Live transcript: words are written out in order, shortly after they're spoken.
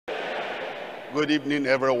Good evening,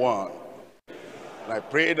 everyone. And I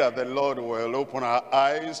pray that the Lord will open our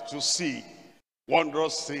eyes to see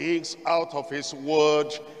wondrous things out of his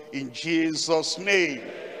word in Jesus' name.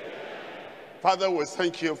 Father, we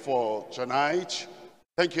thank you for tonight.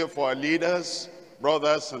 Thank you for our leaders,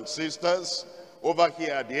 brothers and sisters over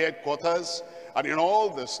here at the headquarters and in all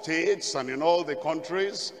the states and in all the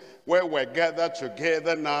countries where we're gathered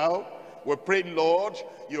together now. We pray, Lord,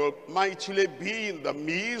 you'll mightily be in the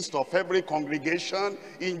midst of every congregation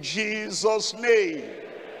in Jesus' name.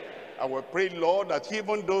 And we pray, Lord, that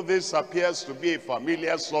even though this appears to be a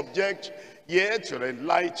familiar subject, yet you'll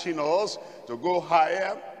enlighten us to go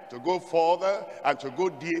higher, to go further, and to go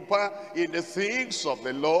deeper in the things of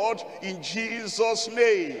the Lord in Jesus'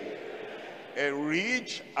 name.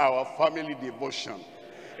 Enrich our family devotion.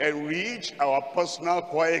 Enrich our personal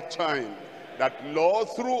quiet time. That, Lord,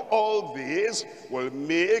 through all this will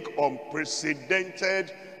make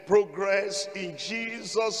unprecedented progress in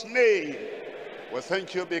Jesus' name. We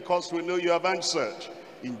thank you because we know you have answered.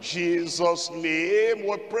 In Jesus' name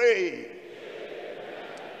we pray.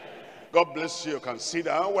 God bless you.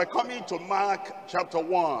 Consider, we're coming to Mark chapter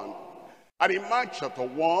 1. And in Mark chapter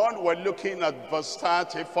 1, we're looking at verse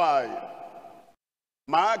 35.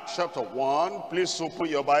 Mark chapter 1, please open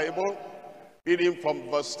your Bible. Reading from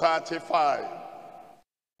verse 35.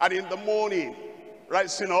 And in the morning,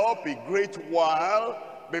 rising up a great while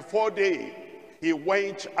before day, he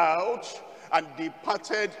went out and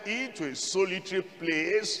departed into a solitary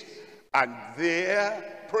place, and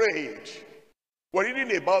there prayed. We're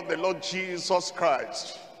reading about the Lord Jesus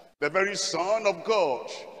Christ, the very Son of God,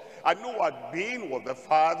 and who had been with the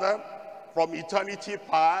Father from eternity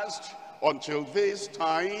past until this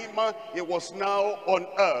time. He was now on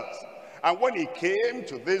earth. And when he came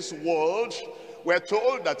to this world, we're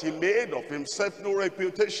told that he made of himself no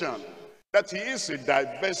reputation, that he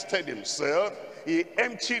divested himself, he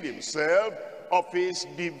emptied himself of his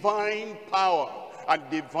divine power and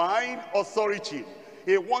divine authority.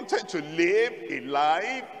 He wanted to live a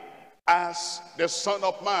life as the Son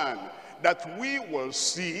of Man, that we will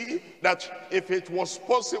see that if it was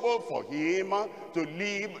possible for him to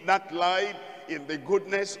live that life in the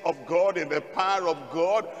goodness of God, in the power of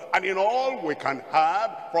God, and in all we can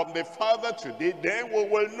have from the Father today, then we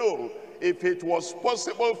will know if it was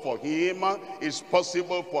possible for him, it's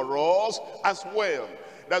possible for us as well.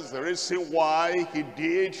 That's the reason why he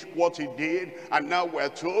did what he did. And now we're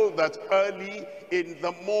told that early in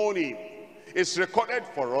the morning, it's recorded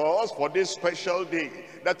for us for this special day,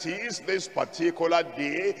 that is this particular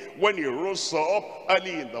day when he rose up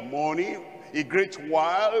early in the morning, a great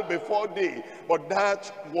while before day. But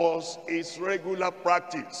that was his regular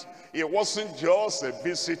practice. It wasn't just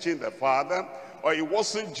visiting the Father, or he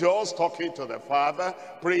wasn't just talking to the Father,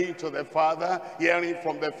 praying to the Father, hearing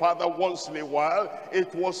from the Father once in a while.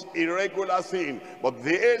 It was a regular thing. But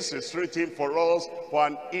this is written for us for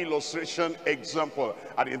an illustration example.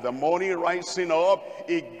 And in the morning, rising up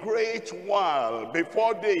a great while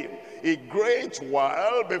before day. A great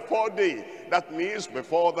while before day. That means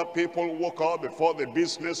before the people woke up, before the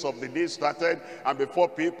business of the day started, and before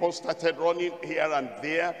people started running here and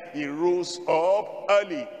there, he rose up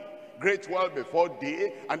early. Great while before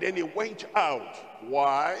day, and then he went out.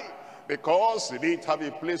 Why? Because he didn't have a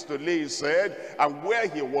place to lay his head, and where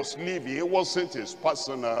he was living, it wasn't his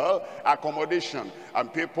personal accommodation.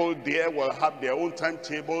 And people there will have their own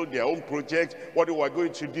timetable, their own project, what they were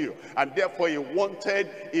going to do. And therefore he wanted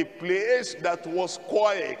a place that was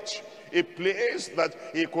quiet, a place that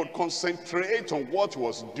he could concentrate on what he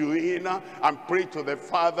was doing and pray to the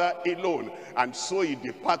Father alone. And so he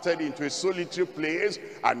departed into a solitary place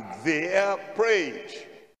and there prayed.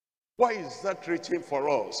 Why is that written for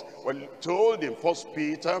us? Well, told in 1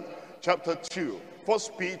 Peter chapter 2. 1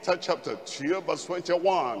 Peter chapter 2 verse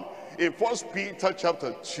 21. In 1 Peter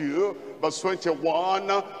chapter 2 verse 21,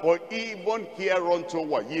 for even hereunto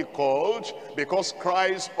were ye called, because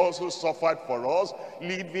Christ also suffered for us,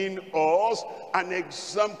 leaving us an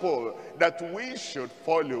example that we should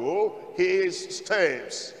follow his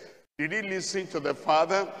steps. Did he listen to the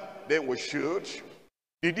Father? Then we should.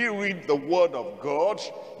 Did he read the word of God?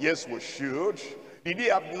 Yes, we should. Did he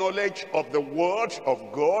have knowledge of the word of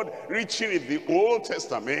God reaching in the Old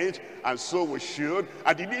Testament? And so we should.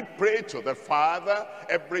 And did he pray to the Father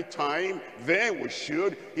every time? Then we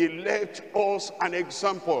should. He left us an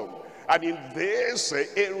example. And in this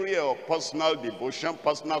area of personal devotion,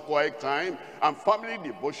 personal quiet time, and family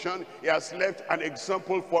devotion, he has left an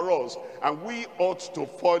example for us. And we ought to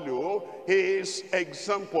follow his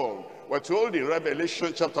example. We're told in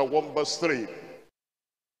Revelation chapter 1 verse 3.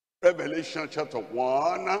 Revelation chapter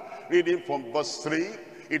 1, reading from verse 3.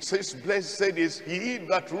 It says, blessed is he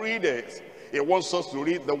that readeth. It wants us to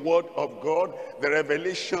read the word of God, the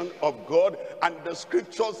revelation of God, and the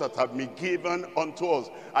scriptures that have been given unto us.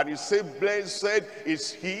 And he said, blessed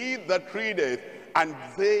is he that readeth, and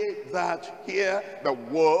they that hear the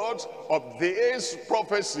words of this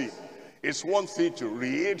prophecy. It's one thing to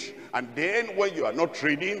read, and then when you are not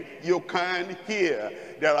reading, you can hear.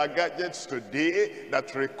 There are gadgets today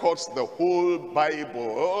that records the whole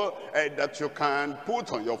Bible that you can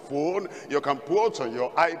put on your phone, you can put on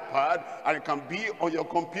your iPad, and it can be on your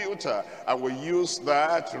computer. And we use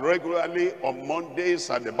that regularly on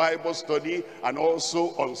Mondays at the Bible study, and also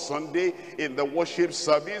on Sunday in the worship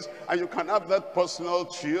service. And you can have that personal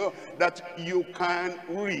cheer that you can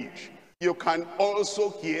read. You can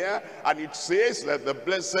also hear, and it says that the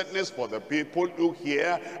blessedness for the people who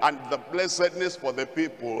hear and the blessedness for the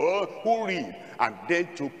people who read, and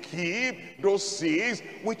then to keep those things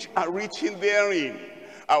which are written therein.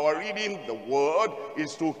 Our reading the word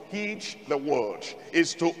is to heed the word,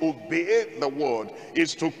 is to obey the word,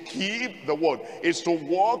 is to keep the word, is to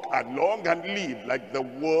walk along and live like the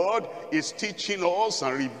word is teaching us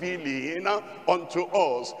and revealing unto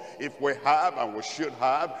us. If we have, and we should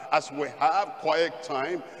have, as we have quiet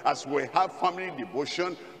time, as we have family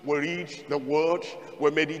devotion, we read the word, we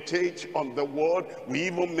meditate on the word, we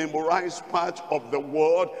even memorize part of the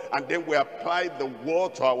word, and then we apply the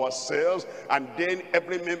word to ourselves, and then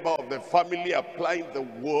every member of the family applying the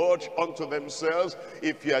word unto themselves.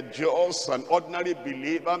 If you are just an ordinary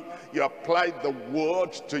believer, you apply the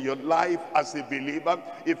word to your life as a believer.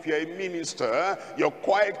 If you're a minister, your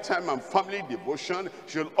quiet time and family devotion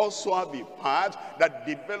should also have a part that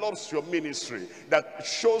develops your ministry, that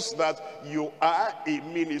shows that you are a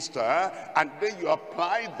minister, and then you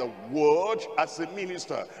apply the word as a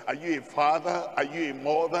minister. Are you a father? Are you a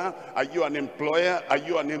mother? Are you an employer? Are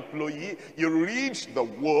you an employee? You read the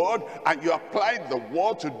word and you apply the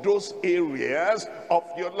word to those areas of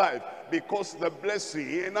your life. Because the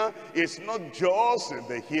blessing is not just in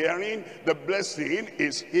the hearing, the blessing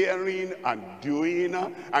is hearing and doing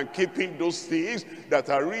and keeping those things that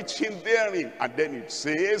are written therein. And then it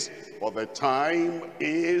says, for the time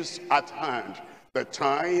is at hand. The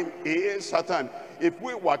time is at hand. If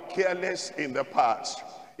we were careless in the past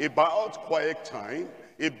about quiet time,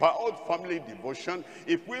 about family devotion,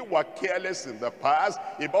 if we were careless in the past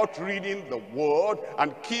about reading the word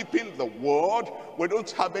and keeping the word, we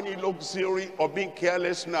don't have any luxury of being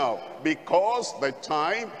careless now, because the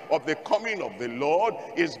time of the coming of the Lord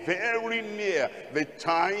is very near. The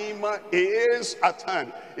time is at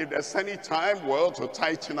hand. If there's any time, well, to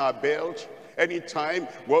tighten our belt, anytime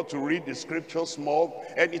we ought to read the scriptures more,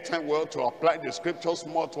 anytime we ought to apply the scriptures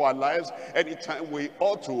more to our lives, anytime we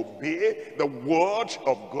ought to obey the word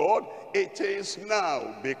of God, it is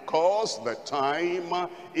now, because the time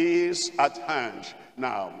is at hand.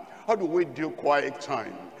 Now, how do we do quiet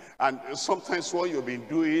time? And sometimes when you've been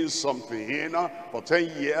doing something for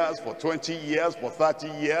 10 years, for 20 years, for 30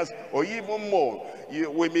 years, or even more,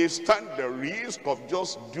 we may stand the risk of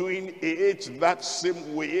just doing it that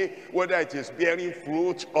same way, whether it is bearing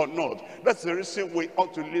fruit or not. That's the reason we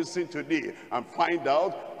ought to listen today and find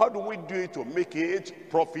out, how do we do it to make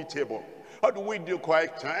it profitable? How do we do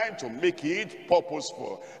quiet time to make it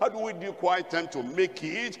purposeful? How do we do quiet time to make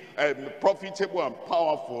it profitable and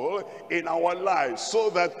powerful in our lives, so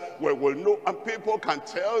that we will know and people can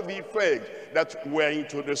tell the effect that we're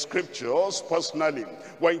into the scriptures personally,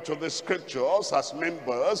 we're into the scriptures as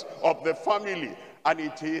members of the family, and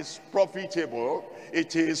it is profitable,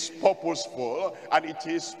 it is purposeful, and it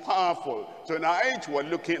is powerful. Tonight we're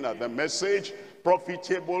looking at the message,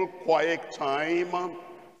 profitable quiet time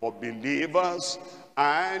for believers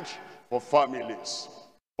and for families.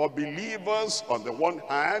 For believers on the one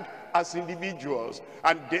hand as individuals,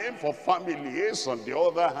 and then for families on the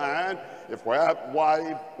other hand. If we have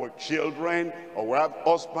wife with children, or we have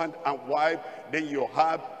husband and wife, then you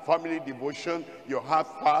have family devotion, you have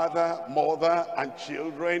father, mother, and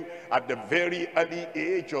children. At the very early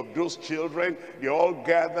age of those children, they all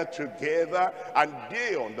gather together, and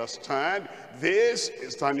they understand this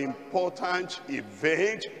is an important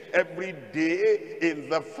event every day in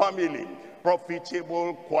the family.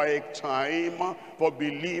 Profitable quiet time for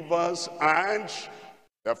believers and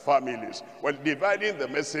their families. Well, dividing the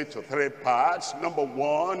message to three parts. Number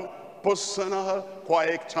one, personal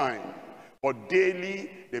quiet time for daily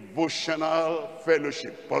devotional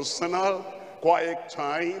fellowship. Personal quiet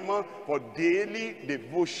time for daily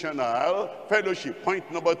devotional fellowship.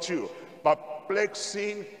 Point number two,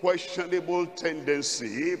 perplexing, questionable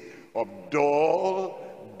tendency of dull,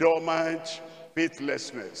 dormant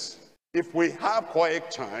faithlessness. If we have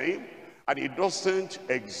quiet time and it doesn't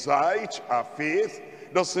excite our faith,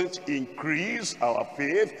 doesn't increase our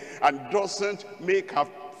faith, and doesn't make our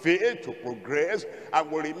faith to progress, and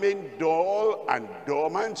we remain dull and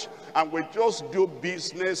dormant, and we just do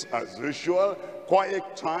business as usual,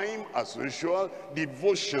 quiet time as usual,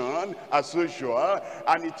 devotion as usual,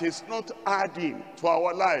 and it is not adding to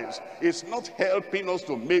our lives. It's not helping us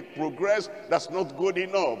to make progress. That's not good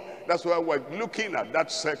enough. That's why we're looking at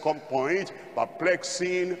that second point,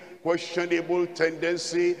 perplexing, questionable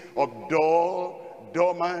tendency of dull,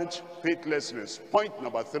 dormant faithlessness. Point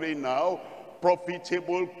number 3 now,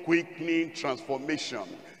 profitable, quickening transformation.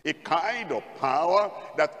 A kind of power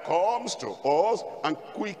that comes to us and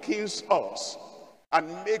quickens us and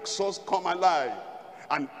makes us come alive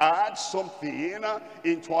and adds something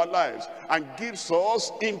into our lives and gives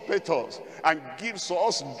us impetus and gives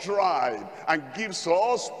us drive and gives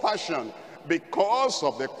us passion. Because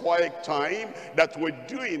of the quiet time that we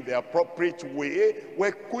do in the appropriate way,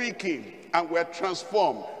 we're quickened and we're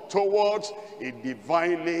transformed towards a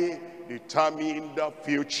divinely determined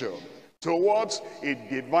future. Towards a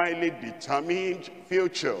divinely determined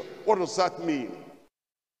future. What does that mean?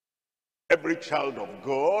 Every child of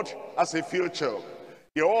God has a future.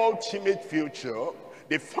 The ultimate future,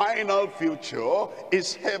 the final future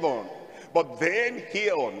is heaven. But then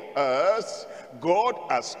here on earth, God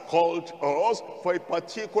has called us for a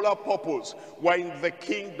particular purpose. We're in the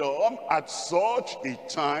kingdom at such a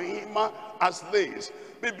time as this.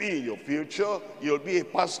 Maybe in your future, you'll be a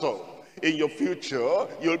pastor. In your future,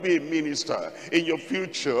 you'll be a minister. In your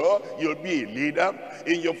future, you'll be a leader.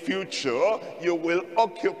 In your future, you will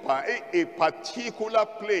occupy a particular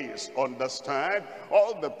place. Understand?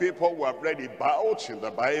 All the people we have read about in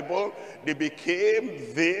the Bible, they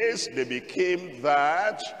became this, they became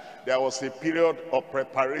that. There was a period of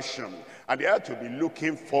preparation, and they had to be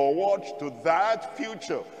looking forward to that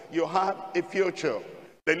future. You have a future.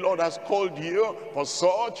 The Lord has called you for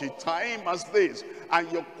such a time as this, and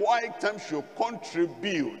your quiet time should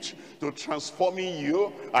contribute to transforming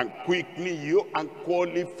you and quickening you and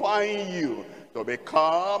qualifying you to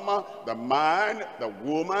become the man, the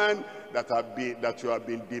woman that you have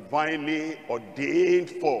been divinely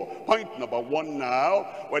ordained for. Point number 1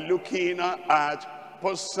 now, we're looking at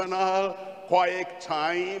personal quiet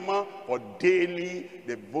time for daily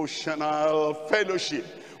devotional fellowship.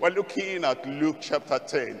 We're looking at Luke chapter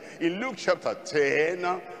 10. In Luke chapter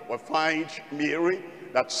 10, we find Mary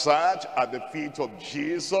that sat at the feet of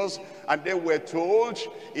Jesus, and they were told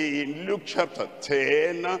in Luke chapter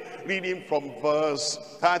 10, reading from verse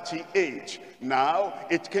 38, now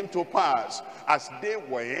it came to pass as they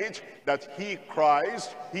went that he,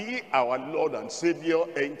 Christ, he our Lord and Savior,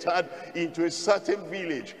 entered into a certain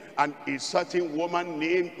village, and a certain woman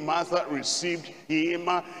named Martha received him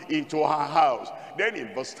into her house. Then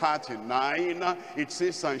in verse 39, it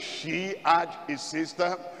says, and she had a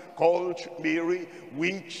sister called Mary,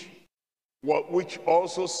 which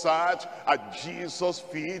also sat at Jesus'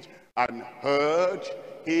 feet and heard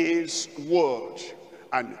his word.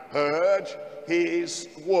 And heard his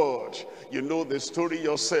word. You know the story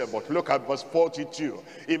yourself, but look at verse 42.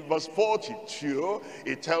 In verse 42,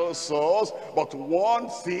 it tells us, but one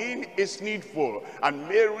thing is needful, and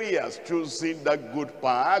Mary has chosen the good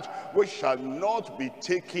part, which shall not be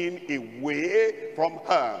taken away from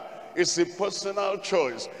her. It's a personal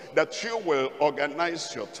choice that you will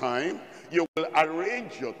organize your time. You will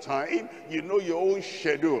arrange your time. You know your own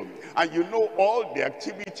schedule, and you know all the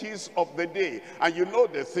activities of the day, and you know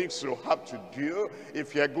the things you have to do.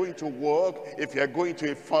 If you're going to work, if you're going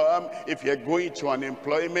to a farm, if you're going to an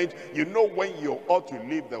employment, you know when you ought to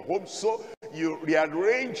leave the home. So you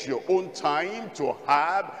rearrange your own time to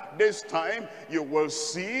have this time. You will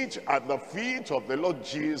sit at the feet of the Lord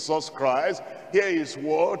Jesus Christ, hear his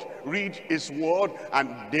word, read his word,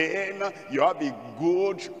 and then you have a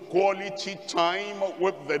good quality time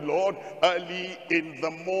with the Lord early in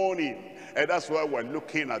the morning. And that's why we're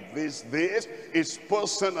looking at this. This is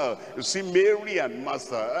personal. You see, Mary and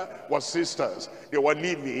Martha were sisters. They were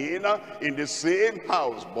living in the same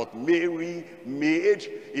house, but Mary made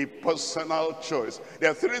a personal choice.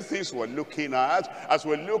 There are 3 things we're looking at as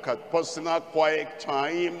we look at personal quiet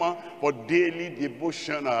time for daily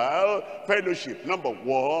devotional fellowship. Number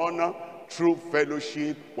 1, true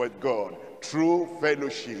fellowship with God. True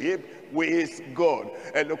fellowship with God.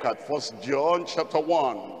 And look at 1 John chapter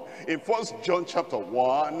 1. In 1 John chapter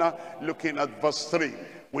 1, looking at verse 3.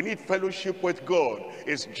 We need fellowship with God.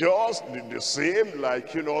 It's just the same like,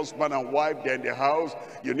 husband and wife, they're in the house.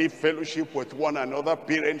 You need fellowship with one another,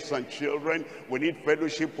 parents and children. We need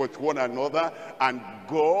fellowship with one another. And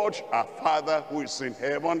God, our Father who is in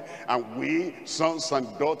heaven, and we, sons and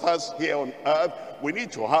daughters here on earth, we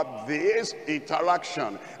need to have this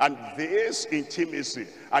interaction and this intimacy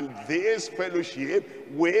and this fellowship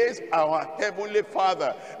with our Heavenly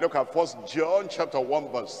Father. Look at 1 John chapter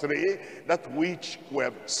 1 verse 3. That which we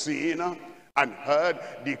have seen and heard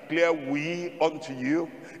declare we unto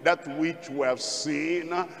you. That which we have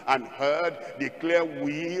seen and heard declare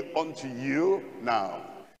we unto you. Now,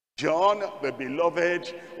 John, the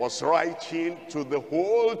beloved, was writing to the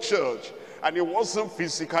whole church. And he wasn't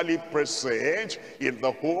physically present in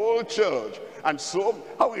the whole church. And so,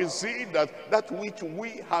 how is it that which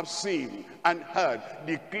we have seen and heard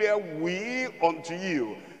declare we unto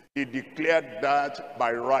you? He declared that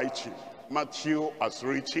by writing. Matthew has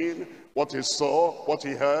written what he saw, what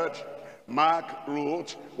he heard. Mark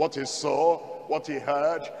wrote what he saw, what he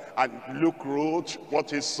heard. And Luke wrote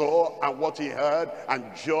what he saw and what he heard. And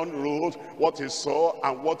John wrote what he saw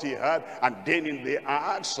and what he heard. And then in the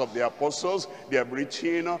Acts of the Apostles, they have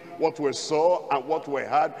written what we saw and what we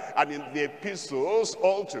heard. And in the epistles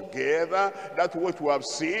altogether, that which we have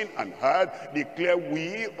seen and heard, declare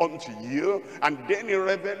we unto you. And then in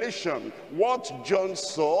Revelation, what John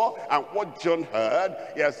saw and what John heard,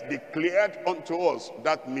 he has declared unto us.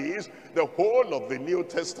 That means the whole of the New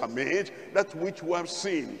Testament, that which we have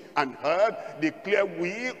seen and heard, declare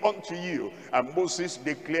we unto you. And Moses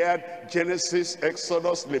declared Genesis,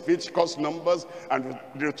 Exodus, Leviticus, Numbers, and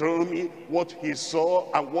Deuteronomy, what he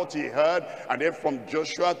saw and what he heard. And then from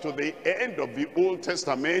Joshua to the end of the Old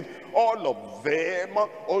Testament, all of them,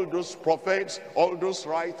 all those prophets, all those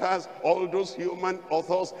writers, all those human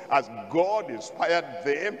authors, as God inspired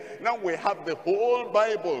them. Now we have the whole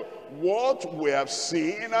Bible. What we have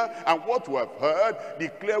seen and what we have heard,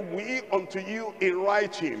 declare we unto you in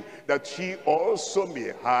writing, that ye also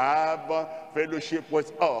may have fellowship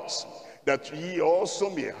with us. That ye also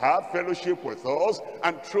may have fellowship with us.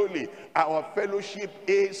 And truly, our fellowship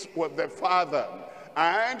is with the Father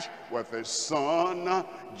and with the Son,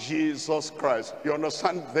 Jesus Christ. You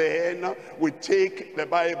understand? Then we take the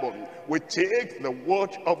Bible, we take the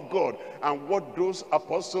word of God, and what those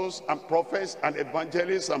apostles and prophets and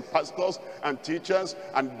evangelists and pastors and teachers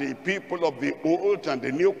and the people of the old and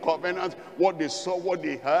the new covenant, what they saw, what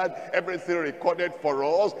they heard, everything recorded for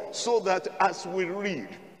us, so that as we read,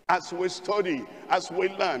 as we study, as we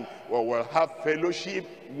learn, we will have fellowship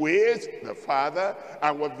with the Father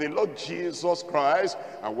and with the Lord Jesus Christ,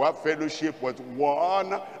 and we'll have fellowship with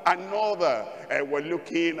one another. And we're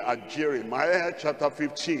looking at Jeremiah chapter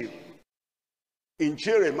 15. In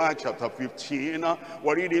Jeremiah chapter 15,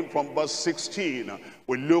 we're reading from verse 16.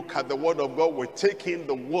 We look at the word of God, we're taking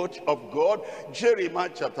the word of God.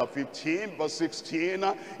 Jeremiah chapter 15, verse 16,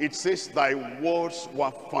 it says, thy words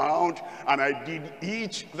were found, and I did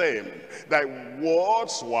eat them. Thy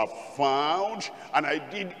words were found, and I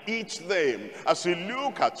did eat them. As you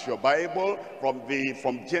look at your Bible,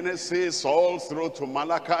 from Genesis all through to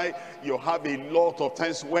Malachi, you have a lot of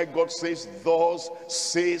times where God says, thus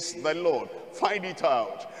says the Lord. Find it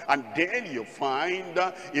out. And then you find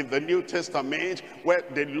in the New Testament where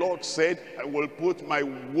the Lord said, I will put my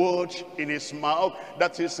word in his mouth.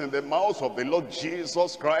 That is in the mouth of the Lord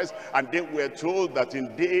Jesus Christ. And then we're told that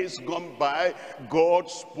in days gone by,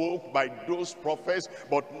 God spoke by those prophets.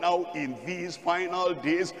 But now in these final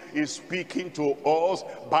days, he's speaking to us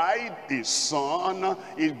by his Son.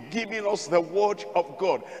 He's giving us the word of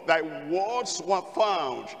God. Thy words were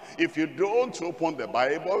found. If you don't open the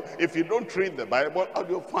Bible, if you don't read the Bible, how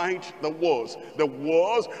do you find the words? The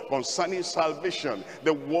words concerning salvation,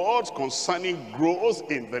 the words concerning growth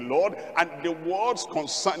in the Lord, and the words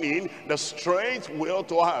concerning the strength we ought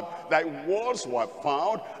to have. Thy words were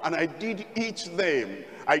found, and I did eat them.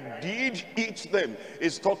 I did eat them.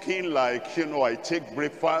 It's talking like, I take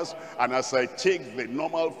breakfast, and as I take the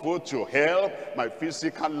normal food to help my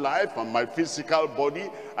physical life and my physical body,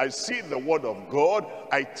 I see the word of God,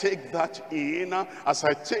 I take that in. As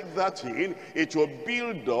I take that in, it will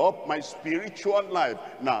build up my spiritual life.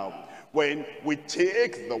 Now, when we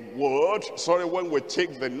take the word, when we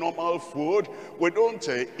take the normal food, we don't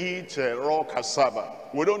eat raw cassava.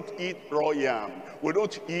 We don't eat raw yam. We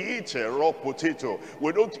don't eat raw potato.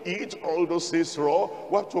 We don't eat all those things raw.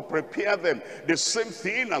 We have to prepare them. The same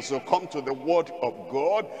thing as you come to the word of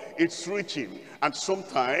God, it's written. And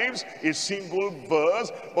sometimes a single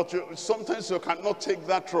verse, but sometimes you cannot take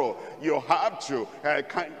that raw. You have to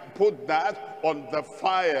put that on the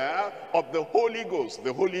fire of the Holy Ghost.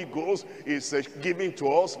 The Holy Ghost is given to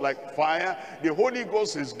us like fire. The Holy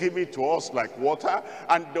Ghost is given to us like water.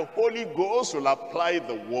 And the Holy Ghost will apply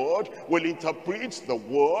the word, will interpret the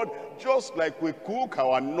word, just like we cook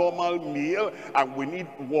our normal meal and we need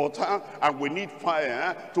water and we need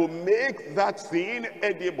fire to make that thing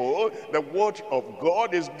edible. The word of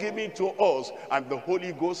God is given to us, and the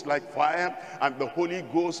Holy Ghost like fire and the Holy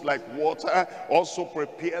Ghost like water also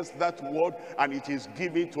prepares that word, and it is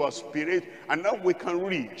given to our spirit, and now we can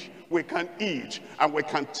read, we can eat, and we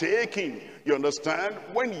can take in. You understand?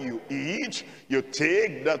 When you eat, you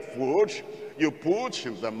take that food, you put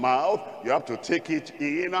in the mouth, you have to take it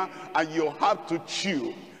in, and you have to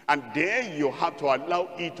chew. And then you have to allow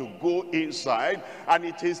it to go inside. And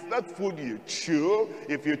it is that food you chew,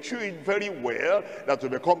 if you chew it very well, that will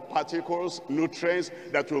become particles, nutrients,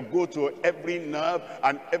 that will go to every nerve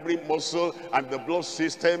and every muscle and the blood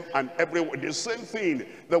system and everywhere. The same thing,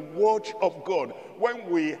 the word of God.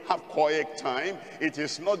 When we have quiet time, it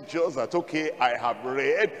is not just that, okay, I have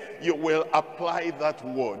read. You will apply that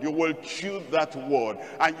word. You will chew that word.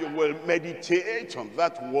 And you will meditate on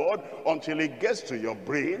that word until it gets to your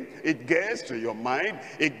brain, it gets to your mind,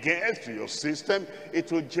 it gets to your system.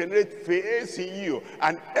 It will generate faith in you.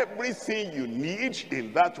 And everything you need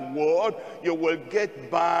in that word, you will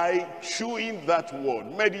get by chewing that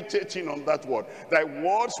word, meditating on that word. Thy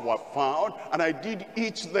words were found, and I did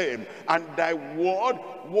eat them. And thy word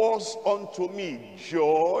was unto me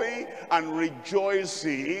joy and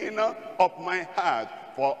rejoicing of my heart.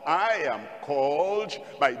 For I am called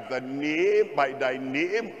by thy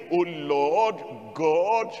name, O Lord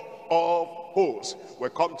God of hosts. We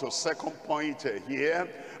come to second point here,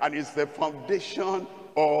 and it's the foundation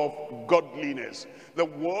of godliness. The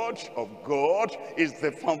word of God is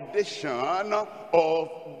the foundation of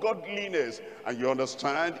godliness. And you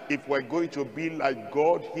understand, if we're going to be like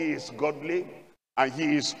God, he is godly, and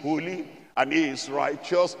he is holy, and he is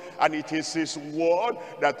righteous, and it is his word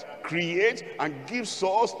that creates and gives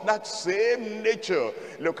us that same nature.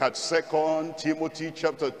 Look at 2 Timothy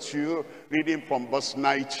chapter 2, reading from verse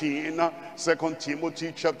 19. 2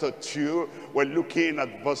 Timothy chapter 2, we're looking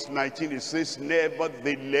at verse 19. It says,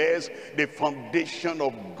 nevertheless, the foundation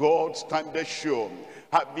of God standeth sure,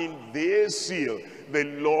 having this seal, the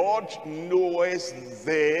Lord knoweth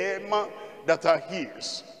them that are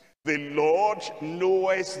his. The Lord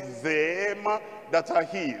knoweth them that are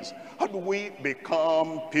his. How do we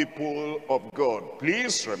become people of God?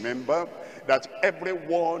 Please remember that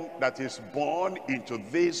everyone that is born into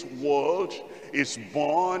this world is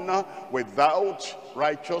born without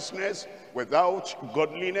righteousness, without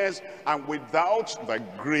godliness, and without the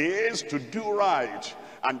grace to do right.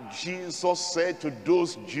 And Jesus said to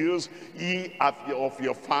those Jews, ye are of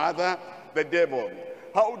your father the devil.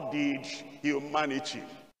 How did humanity,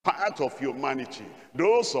 part of humanity,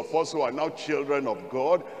 those of us who are now children of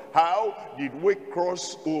God, how did we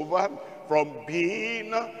cross over from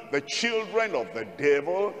being the children of the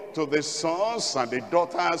devil to the sons and the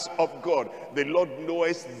daughters of God? The Lord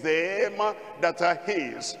knoweth them that are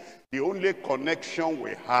his. The only connection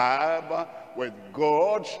we have with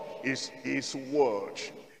God is his word.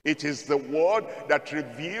 It is the word that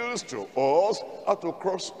reveals to us how to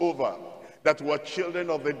cross over. That we're children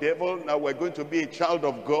of the devil, now we're going to be a child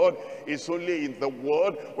of God. It's only in the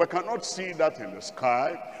word. We cannot see that in the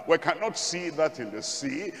sky. We cannot see that in the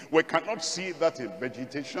sea. We cannot see that in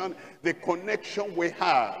vegetation. The connection we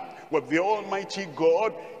have with the Almighty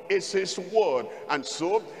God is his word. And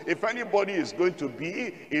so, if anybody is going to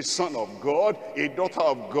be a son of God, a daughter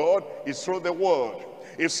of God, it's through the word.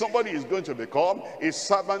 If somebody is going to become a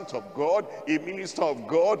servant of God, a minister of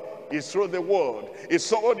God, it's through the word. If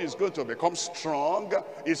somebody is going to become strong,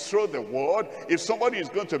 it's through the word. If somebody is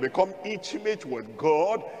going to become intimate with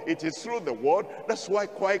God, it is through the word. That's why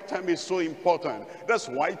quiet time is so important. That's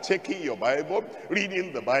why taking your Bible,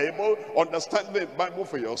 reading the Bible, understanding the Bible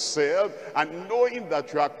for yourself, and knowing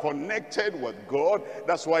that you are connected with God,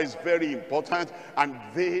 that's why it's very important. And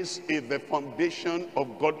this is the foundation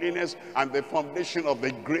of godliness and the foundation of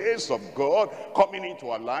the grace of God coming into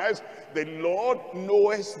our lives. The Lord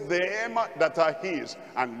knoweth them that are his,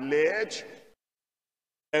 and let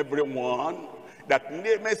everyone that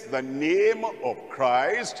nameth the name of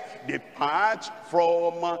Christ depart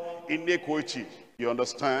from iniquity. You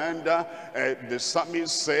understand? The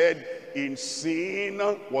psalmist said, in sin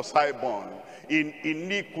was I born, in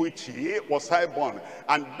iniquity was I born.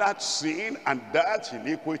 And that sin and that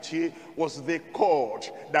iniquity was the cord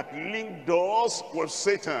that linked us with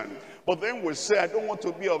Satan. But then we say, I don't want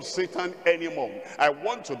to be of Satan anymore. I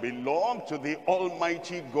want to belong to the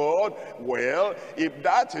Almighty God. Well, if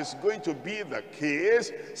that is going to be the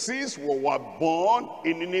case, since we were born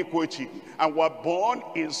in iniquity and were born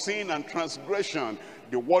in sin and transgression,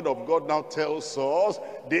 the word of God now tells us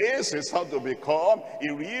this is how to become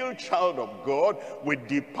a real child of God. We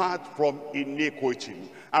depart from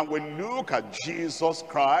iniquity and we look at Jesus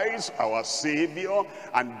Christ, our Savior,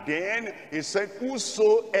 and then he said,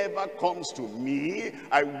 whosoever comes to me,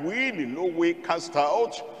 I will in no way cast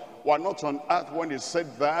out. We're not on earth when he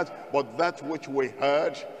said that, but that which we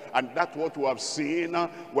heard and that what we have seen,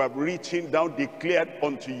 we have written down, declared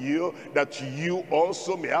unto you, that you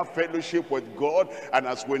also may have fellowship with God. And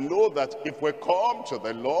as we know that if we come to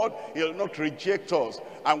the Lord, he'll not reject us.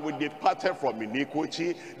 And we departed from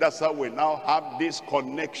iniquity. That's how we now have this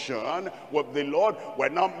connection with the Lord. We're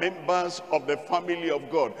now members of the family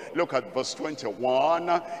of God. Look at verse 21.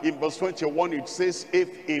 In verse 21 it says, if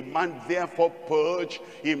a man therefore purge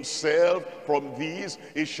himself from these,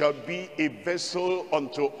 he shall be a vessel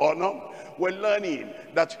unto honor. We're learning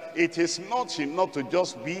that it is not enough to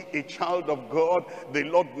just be a child of God. The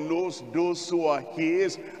Lord knows those who are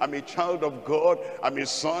his. I'm a child of God. I'm a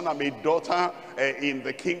son. I'm a daughter in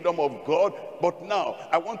the kingdom of God. But now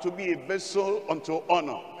I want to be a vessel unto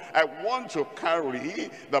honor. I want to carry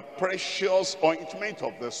the precious ointment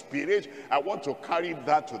of the Spirit. I want to carry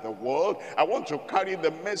that to the world. I want to carry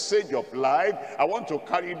the message of life. I want to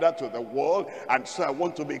carry that to the world. And so I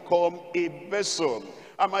want to become a vessel.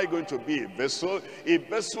 Am I going to be a vessel? A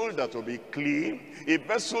vessel that will be clean, a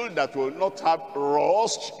vessel that will not have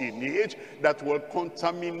rust in it, that will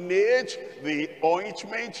contaminate the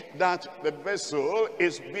ointment that the vessel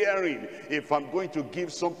is bearing. If I'm going to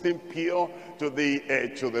give something pure to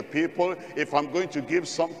the people, if I'm going to give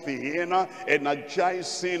something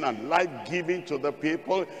energizing and life-giving to the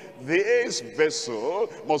people, this vessel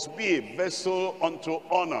must be a vessel unto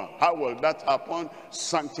honor. How will that happen?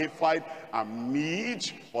 Sanctified and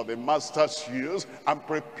meet for the master's use and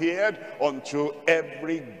prepared unto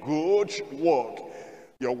every good work.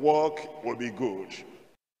 Your work will be good,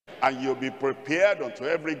 and you'll be prepared unto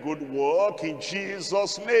every good work in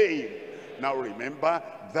Jesus' name. Now remember,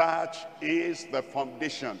 that is the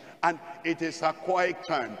foundation, and it is our quiet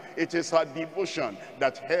time, it is our devotion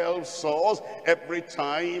that helps us every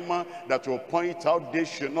time that will point out this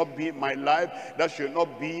should not be my life, that should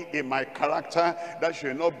not be in my character, that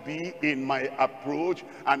should not be in my approach.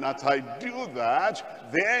 And as I do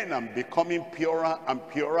that, then I'm becoming purer and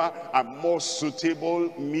purer and more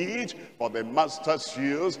suitable meat for the master's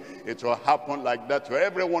use. It will happen like that to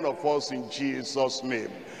every one of us in Jesus' name.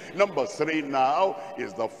 Number 3 now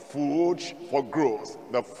is the food for growth.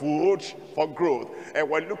 The food for growth. And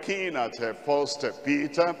we're looking at 1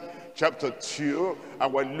 Peter chapter 2,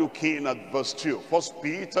 and we're looking at verse 2. 1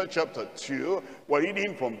 Peter chapter 2, we're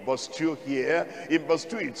reading from verse 2 here. In verse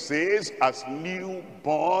 2 it says, as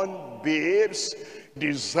newborn babes,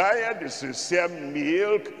 desire the sincere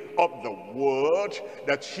milk of the word,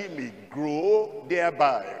 that ye may grow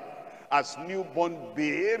thereby. As newborn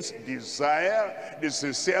babes, desire the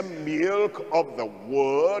sincere milk of the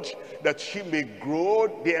word, that she may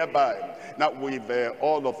grow thereby. Now, with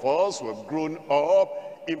all of us, we've grown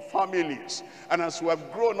up in families. And as we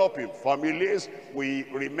have grown up in families, we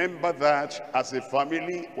remember that as a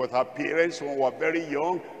family with our parents when we were very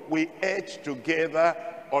young, we ate together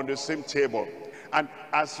on the same table. And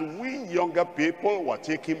as we younger people were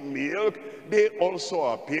taking milk, they also,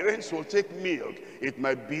 our parents, will take milk. It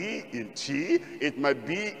might be in tea, it might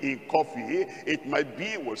be in coffee, it might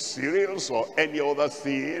be with cereals or any other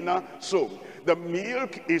thing. So the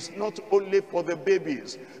milk is not only for the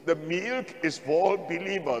babies. The milk is for all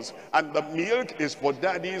believers. And the milk is for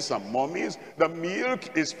daddies and mommies. The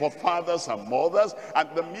milk is for fathers and mothers. And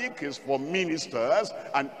the milk is for ministers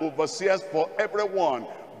and overseers, for everyone.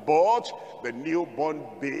 But the newborn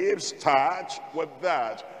babes start with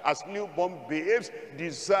that. As newborn babes,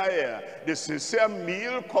 desire the sincere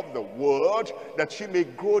milk of the word, that she may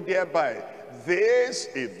grow thereby. This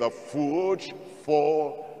is the food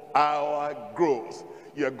for our growth.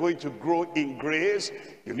 You are going to grow in grace,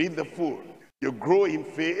 you need the food. You grow in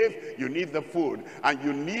faith, you need the food. And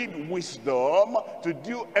you need wisdom to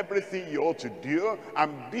do everything you ought to do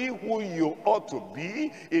and be who you ought to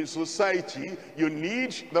be in society. You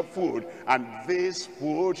need the food. And this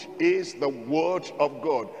food is the word of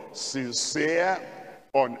God. Sincere,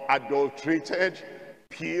 unadulterated,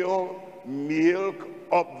 pure milk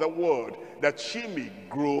of the word, that she may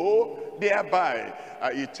grow thereby.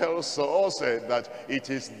 It tells us that it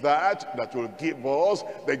is that will give us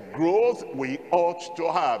the growth we ought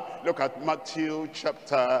to have. Look at Matthew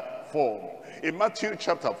chapter 4. In Matthew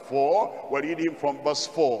chapter 4, we're reading from verse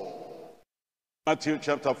 4. Matthew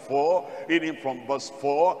chapter 4, reading from verse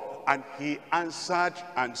 4. And he answered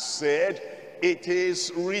and said, it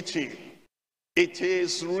is written. It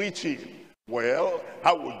is written. Well,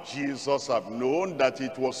 how would Jesus have known that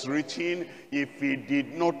it was written if he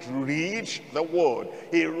did not read the word?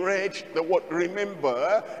 He read the word.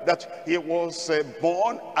 Remember that he was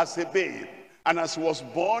born as a babe. And as he was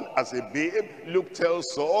born as a babe, Luke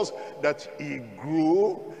tells us that he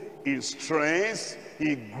grew in strength,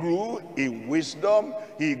 he grew in wisdom,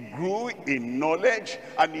 he grew in knowledge,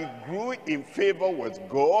 and he grew in favor with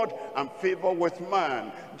God and favor with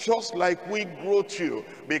man, just like we grow too,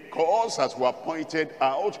 because as we are pointed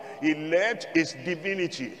out, he left his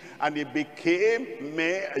divinity and he became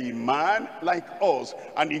a man like us,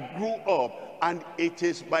 and he grew up. And it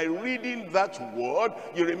is by reading that word,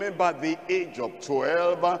 you remember the age of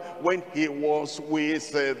 12, when he was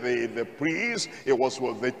with the priests, he was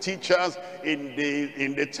with the teachers in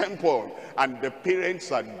the temple. And the parents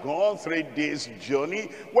had gone 3 days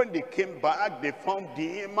journey. When they came back, they found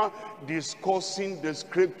him discussing the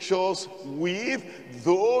scriptures with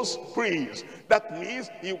those priests. That means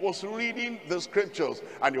he was reading the scriptures,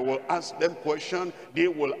 and he will ask them questions, they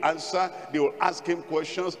will answer, they will ask him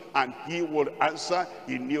questions, and he will answer.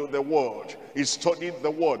 He knew the word, he studied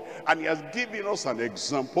the word, and he has given us an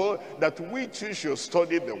example that we too should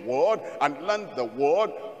study the word and learn the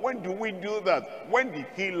word. When do we do that? When did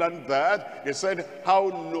he learn that? He said, how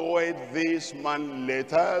knoweth this man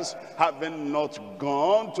letters, having not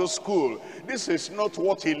gone to school? This is not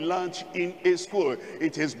what he learned in a school.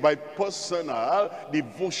 It is by personal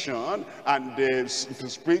devotion and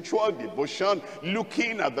spiritual devotion,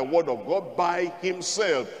 looking at the word of God by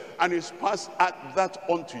himself. And he's passed that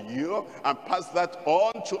on to you and passed that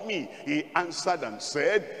on to me. He answered and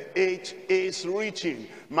said, it is written,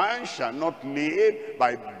 man shall not live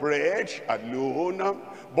by bread alone,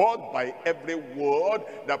 but by every word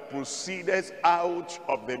that proceedeth out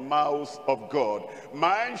of the mouth of God.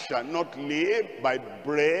 Man shall not live by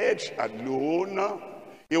bread alone.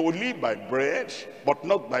 He will live by bread, but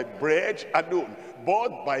not by bread alone,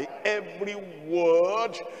 but by every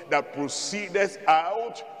word that proceedeth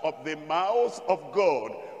out of the mouth of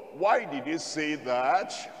God. Why did he say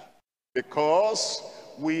that? Because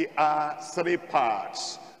we are 3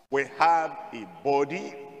 parts. We have a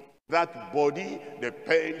body. That body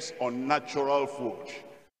depends on natural food.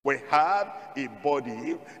 We have a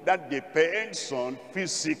body that depends on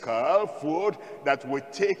physical food that we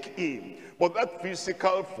take in. But that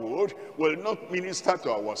physical food will not minister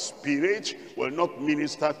to our spirit, will not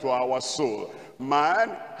minister to our soul.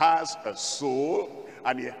 Man has a soul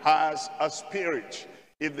and he has a spirit.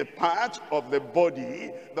 If the part of the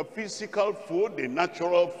body, the physical food, the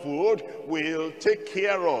natural food, will take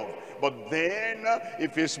care of. But then,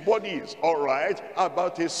 if his body is all right, how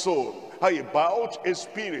about his soul? How about his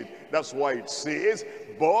spirit? That's why it says,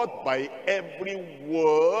 but by every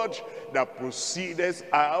word that proceedeth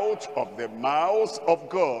out of the mouth of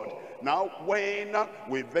God. Now, when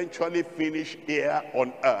we eventually finish here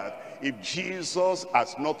on earth, if Jesus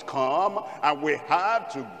has not come and we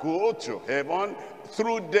have to go to heaven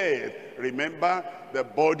through death, remember, the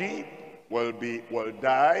body will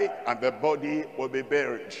die and the body will be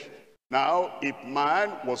buried. Now, if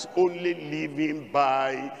man was only living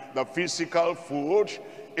by the physical food,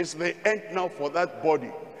 it's the end now for that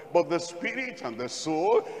body. But the spirit and the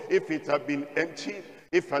soul, if it had been emptied,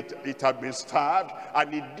 if it had been starved,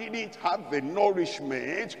 and it didn't have the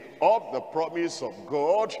nourishment of the promise of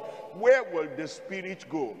God, where will the spirit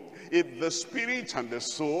go? If the spirit and the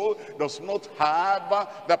soul does not have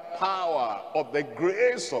the power of the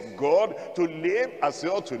grace of God to live as they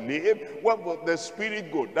ought to live, where will the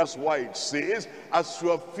spirit go? That's why it says, as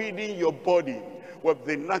you are feeding your body with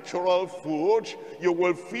the natural food, you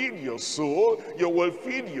will feed your soul, you will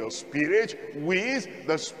feed your spirit with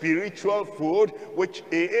the spiritual food, which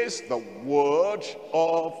is the word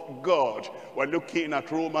of God. We're looking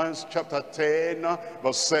at Romans chapter 10,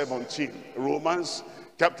 verse 17. Romans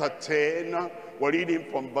chapter 10, we're reading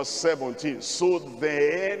from verse 17. So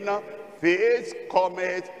then, faith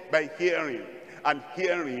cometh by hearing, and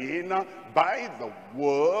hearing by the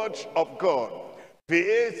word of God.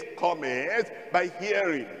 Faith cometh by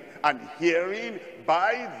hearing, and hearing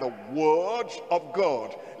by the word of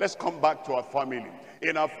God. Let's come back to our family.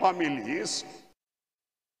 In our families,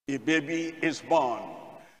 a baby is born,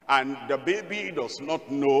 and the baby does not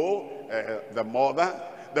know the mother.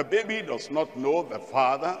 The baby does not know the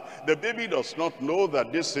father. The baby does not know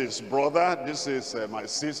that this is brother, this is my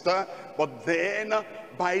sister. But then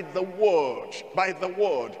by the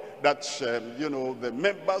word, that, you know, the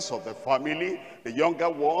members of the family, the younger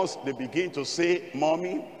ones, they begin to say,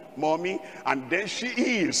 mommy, mommy, and then she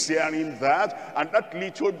is hearing that, and that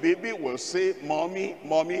little baby will say, mommy,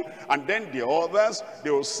 mommy, and then the others,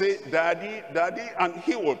 they will say, daddy, daddy, and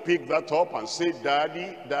he will pick that up and say,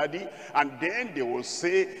 daddy, daddy, and then they will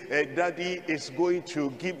say, daddy is going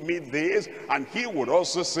to give me this, and he would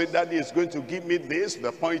also say, daddy is going to give me this.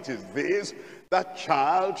 The point is this: that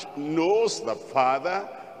child knows the father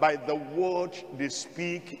by the word they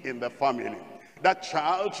speak in the family. That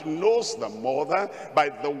child knows the mother by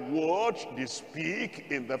the word they speak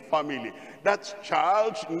in the family. That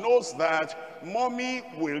child knows that mommy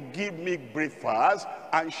will give me breakfast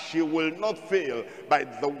and she will not fail by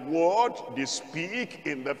the word they speak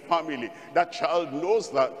in the family. That child knows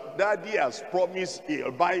that daddy has promised he'll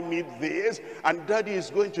buy me this, and daddy is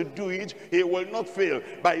going to do it. He will not fail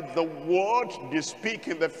by the word they speak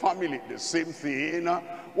in the family. The same thing.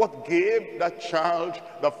 What gave that child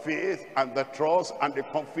the faith and the trust and the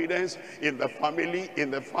confidence in the family, in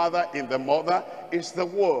the father, in the mother, is the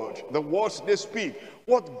word. The words they speak.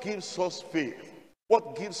 What gives us faith?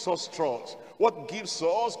 What gives us trust? What gives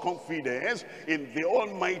us confidence in the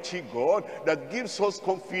Almighty God, that gives us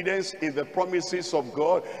confidence in the promises of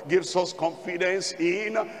God, gives us confidence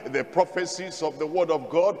in the prophecies of the word of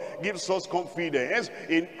God, gives us confidence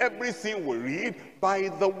in everything we read by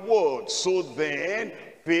the word. So then,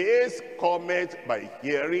 faith cometh by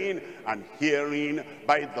hearing, and hearing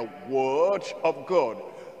by the word of God.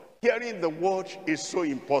 Hearing the word is so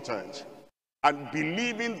important, and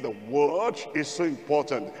believing the word is so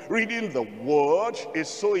important. Reading the word is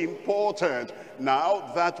so important.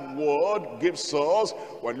 Now that word gives us,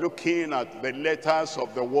 we're looking at the letters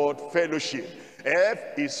of the word fellowship.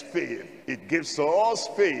 F is faith. It gives us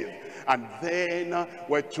faith. And then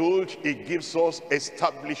we're told it gives us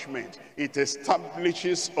establishment. It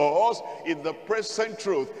establishes us in the present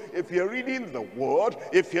truth. If you're reading the word,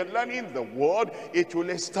 if you're learning the word, it will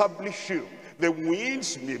establish you. The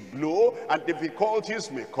winds may blow and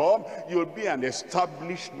difficulties may come. You'll be an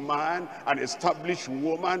established man, an established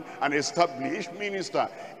woman, an established minister.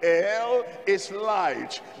 L is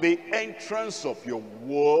light. The entrance of your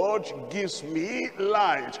word gives me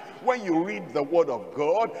light. When you read the word of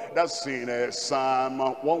God, that's in Psalm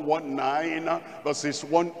 119, verses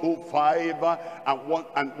 105 and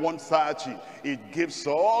 130. It gives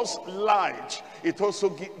us light. It also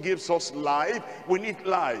gives us life. We need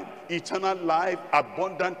life. Eternal life,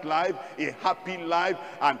 abundant life, a happy life,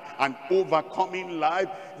 and an overcoming life.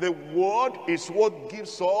 The word is what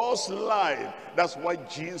gives us life. That's why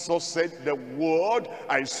Jesus said, the word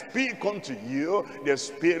I speak unto you, the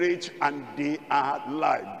spirit and they are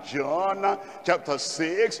life. John chapter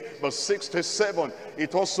 6 verse 67.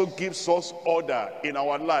 It also gives us order in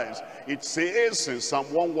our lives. It says in Psalm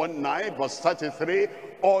 119 verse 33,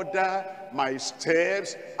 order my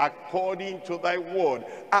steps according to thy word.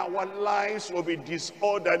 Our lives will be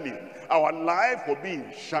disorderly. Our life will be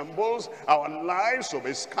in shambles. Our lives will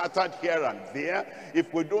be scattered here and there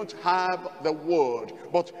if we don't have the word.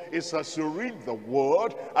 But it's as you read the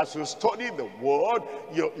word, as you study the word,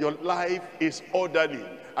 your life is orderly,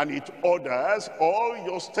 and it orders all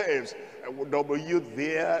your steps. W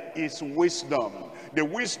there is wisdom. The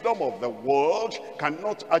wisdom of the world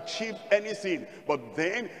cannot achieve anything, but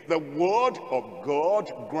then the word of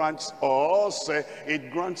God grants us,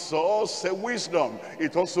 it grants us wisdom.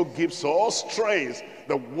 It also gives us strength.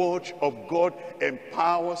 The word of God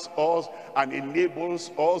empowers us and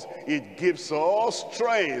enables us. It gives us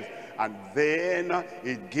strength, and then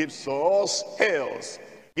it gives us health.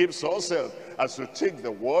 Gives us health. As you take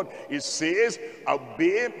the word, it says,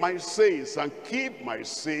 obey my sayings and keep my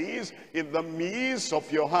sayings in the midst of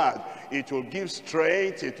your heart. It will give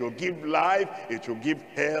strength, it will give life, it will give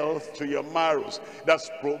health to your marrows.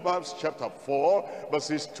 That's Proverbs chapter 4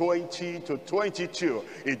 verses 20 to 22.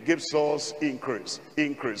 It gives us increase.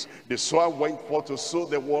 The sower went forth to sow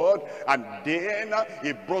the word, and then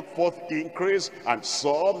it brought forth increase, and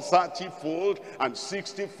some 30-fold and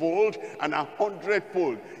 60-fold and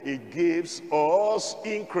 100-fold. It gives us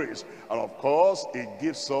increase, and of course it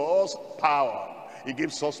gives us power. It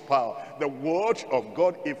gives us power. The word of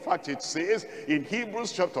God, in fact, it says in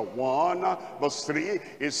Hebrews chapter 1 verse 3,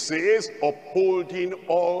 it says, upholding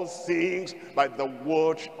all things by the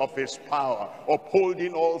word of his power.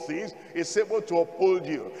 Upholding all things. It's able to uphold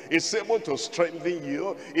you. It's able to strengthen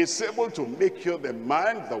you. It's able to make you the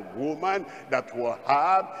man, the woman that will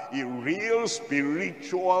have a real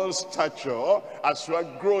spiritual stature as you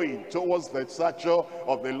are growing towards the stature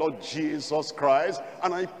of the Lord Jesus Christ.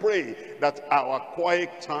 And I pray that our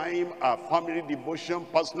quiet time, our family devotion,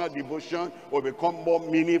 personal devotion will become more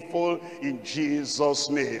meaningful in Jesus'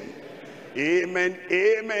 name. Amen,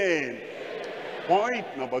 amen. Point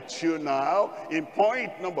number 2 now. In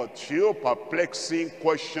point number 2, perplexing,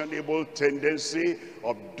 questionable tendency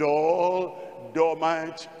of dull,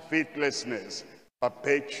 dormant faithlessness.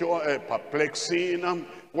 Perplexing,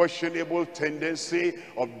 questionable tendency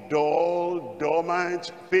of dull,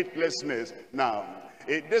 dormant faithlessness. Now,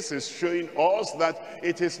 this is showing us that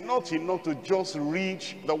it is not enough to just read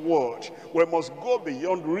the word. We must go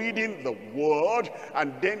beyond reading the word,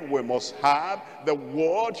 and then we must have the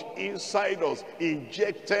word inside us,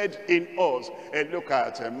 injected in us. And look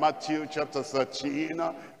at Matthew chapter 13,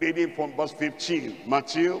 reading from verse 15.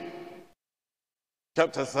 Matthew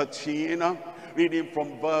chapter 13, reading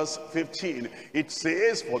from verse 15. It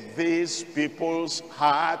says, for these people's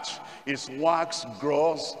heart is waxed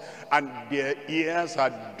gross, and their ears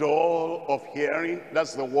are dull of hearing.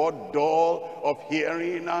 That's the word, dull of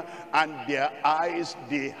hearing. And their eyes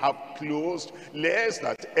they have closed, lest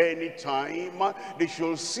at any time they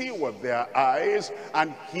should see with their eyes,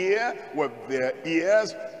 and hear with their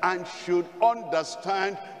ears, and should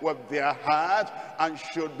understand with their heart, and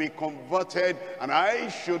should be converted, and I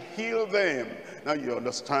should heal them. Now you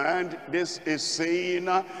understand, this is saying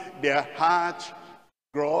their heart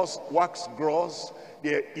gross, wax gross,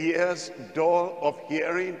 their ears dull of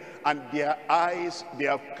hearing, and their eyes they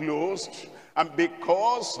have closed. And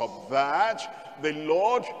because of that, the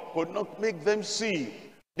Lord could not make them see.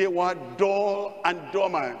 They were dull and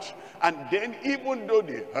dormant. And then even though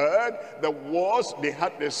they heard the words, they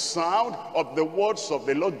had the sound of the words of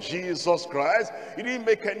the Lord Jesus Christ, it didn't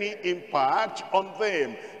make any impact on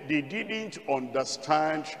them. They didn't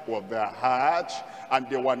understand with their heart, and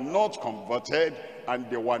they were not converted, and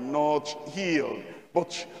they were not healed.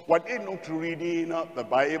 But were they not reading the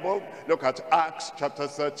Bible? Look at Acts chapter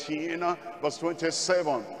 13, verse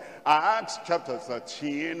 27. Acts chapter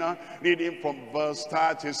 13, reading from verse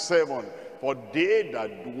 37. For they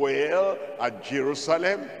that dwell at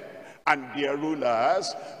Jerusalem, and their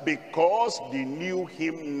rulers, because they knew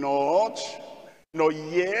him not, nor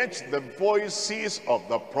yet the voices of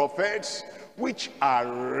the prophets, which are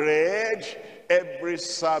read every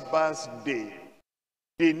Sabbath day.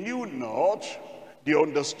 They knew not, they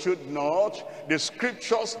understood not the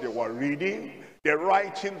scriptures they were reading. They're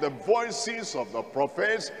writing the voices of the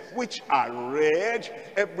prophets, which are read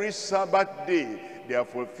every Sabbath day. They have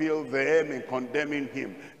fulfilled them in condemning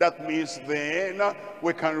him. That means then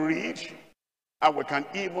we can read and we can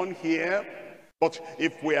even hear. But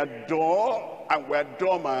if we are dull and we are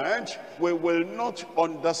dormant, we will not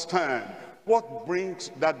understand what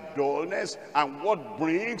brings that dullness and what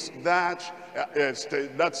brings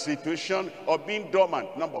that situation of being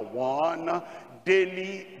dormant. Number one,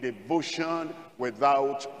 daily devotion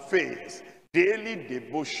without faith. Daily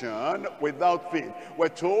devotion without faith. We're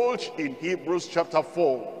told in Hebrews chapter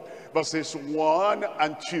 4, verses 1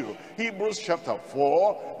 and 2. Hebrews chapter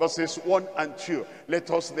 4, verses 1 and 2.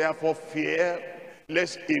 Let us therefore fear,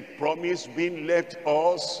 lest a promise being left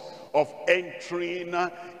us of entering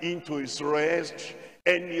into his rest,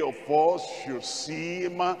 any of us should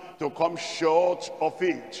seem to come short of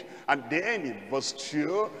it. And then in verse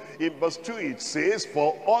 2, it says,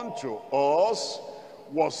 for unto us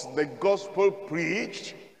was the gospel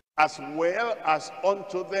preached as well as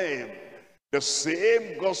unto them. The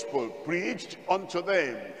same gospel preached unto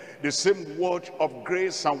them. The same word of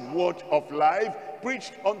grace and word of life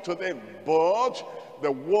preached unto them. But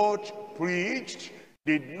the word preached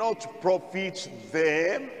did not profit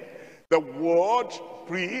them. The word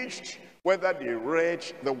preached, whether they read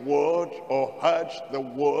the word or heard the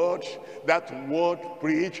word, that word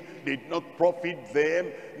preached did not profit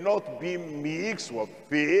them, not being mixed with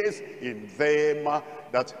faith in them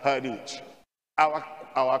that heard it.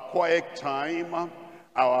 Our quiet time,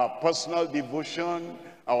 our personal devotion,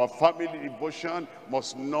 our family devotion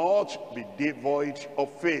must not be devoid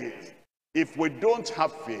of faith. If we don't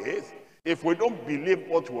have faith, if we don't believe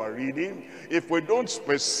what we are reading, if we don't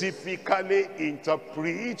specifically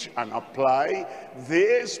interpret and apply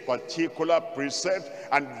this particular precept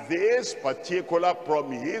and this particular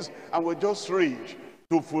promise, and we just read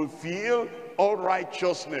to fulfill all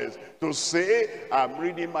righteousness, to say, I'm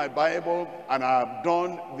reading my Bible and I've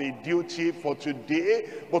done the duty for today,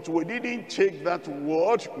 but we didn't take that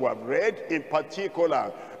word we have read in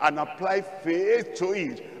particular and apply faith to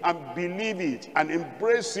it and believe it and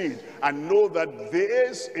embrace it and know that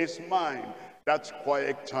this is mine, that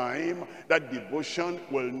quiet time, that devotion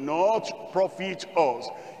will not profit us.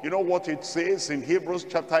 You know what it says in Hebrews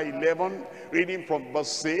chapter 11, reading from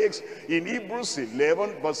verse 6. In Hebrews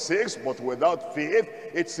 11, verse 6, but without faith,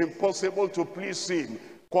 it's impossible to please him.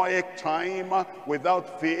 Quiet time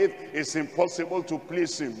without faith is impossible to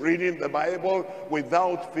please him. Reading the Bible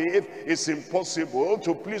without faith is impossible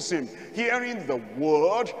to please him. Hearing the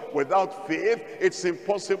word without faith, it's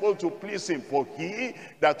impossible to please him. For he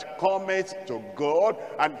that cometh to God,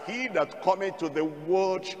 and he that cometh to the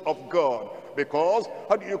word of God. Because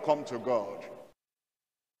how do you come to God?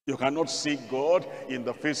 You cannot see God in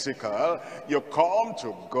the physical. You come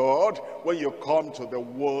to God when you come to the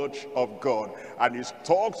word of God. And he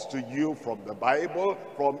talks to you from the Bible,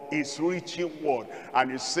 from his reaching word.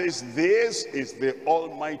 And he says, this is the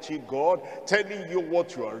Almighty God telling you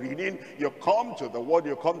what you are reading. You come to the word,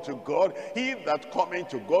 you come to God. He that cometh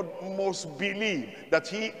to God must believe that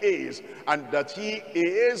he is, and that he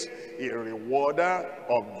is a rewarder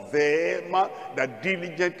of them that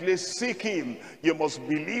diligently seek him. You must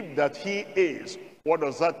believe that he is. What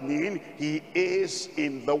does that mean? He is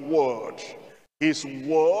in the word. His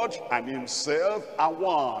word and himself are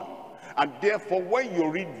one. And therefore, when you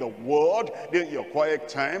read the word during your quiet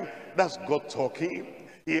time, that's God talking.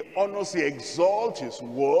 He honors, he exalts his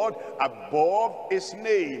word above his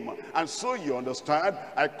name. And so you understand,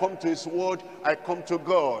 I come to his word, I come to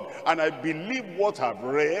God. And I believe what I've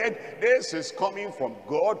read, this is coming from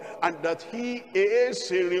God, and that he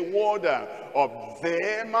is a rewarder of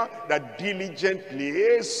them that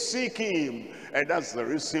diligently seek him. And that's the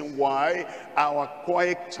reason why our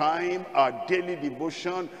quiet time, our daily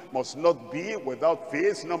devotion must not be without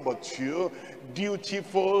faith. Number two,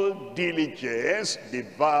 dutiful diligence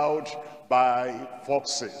devoured by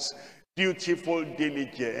foxes. Dutiful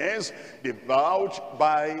diligence devoured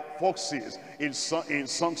by foxes. In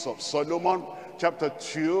Songs of Solomon, chapter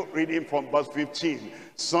 2, reading from verse 15.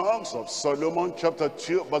 Songs of Solomon, chapter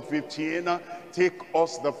 2, verse 15. Take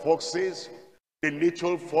us the foxes, the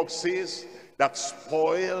little foxes that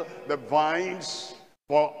spoil the vines,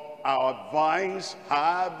 for our vines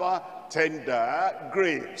have tender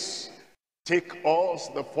grapes. Take us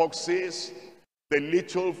the foxes, the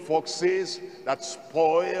little foxes that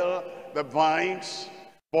spoil the vines,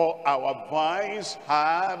 for our vines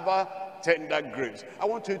have tender grapes. I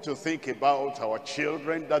want you to think about our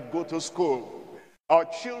children that go to school. Our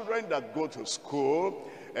children that go to school,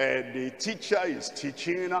 the teacher is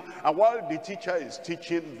teaching, and while the teacher is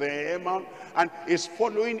teaching them and is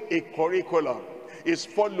following a curriculum, is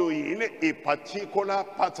following a particular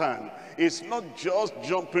pattern. It's not just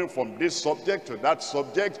jumping from this subject to that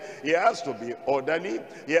subject. He has to be orderly.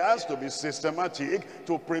 He has to be systematic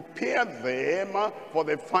to prepare them for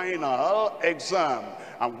the final exam.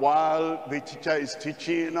 And while the teacher is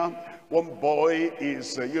teaching, one boy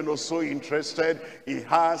is, so interested. He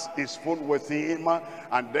has his phone with him,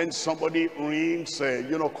 and then somebody rings,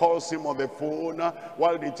 calls him on the phone.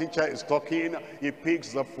 While the teacher is talking, he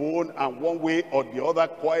picks the phone, and one way or the other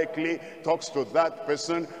quietly talks to that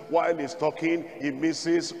person. While he's talking, he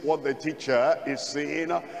misses what the teacher is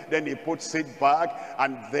saying. Then he puts it back,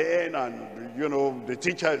 and then, the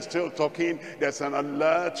teacher is still talking. There's an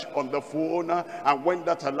alert on the phone, and when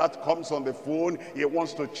that alert comes on the phone, he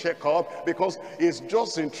wants to check up, because he's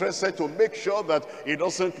just interested to make sure that he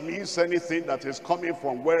doesn't miss anything that is coming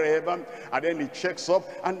from wherever. And then he checks up,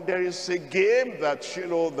 and there is a game that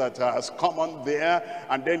that has come on there.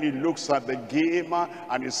 And then he looks at the game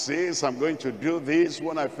and he says, I'm going to do this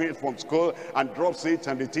when I finish from school, and drops it,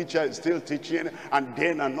 and the teacher is still teaching. And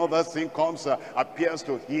then another thing comes, appears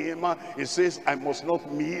to him. He says, I must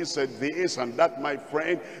not miss this and that. My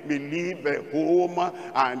friend may leave home,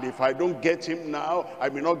 and if I don't get him now, I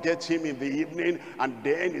may not get him in the evening. And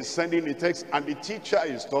then he's sending a text, and the teacher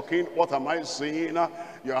is talking. What am I saying?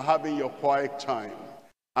 You're having your quiet time.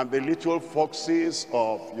 And the little foxes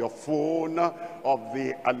of your phone, of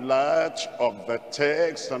the alert, of the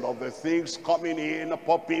text, and of the things coming in,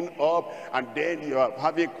 popping up, and then you are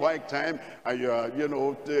having quiet time, and you are,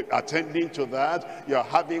 attending to that. You are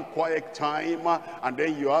having quiet time, and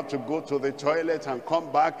then you have to go to the toilet and come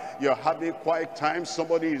back. You are having quiet time.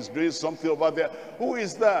 Somebody is doing something over there. Who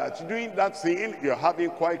is that? Doing that thing. You are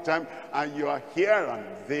having quiet time, and you are here and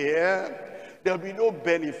there. There will be no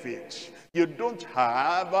benefit. You don't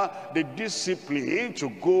have the discipline to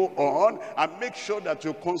go on and make sure that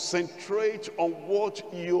you concentrate on what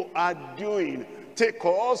you are doing. Take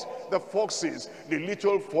us the foxes, the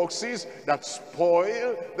little foxes that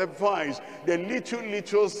spoil the vines. The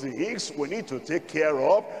little things we need to take care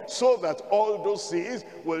of, so that all those things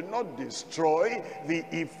will not destroy the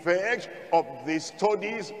effect of the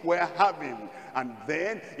studies we're having. And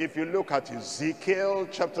then if you look at Ezekiel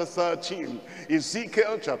chapter 13,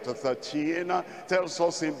 Ezekiel chapter 13 tells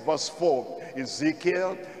us in verse 4,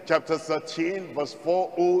 Ezekiel chapter 13 verse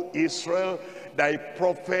 4, O Israel, thy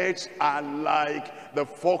prophets are like the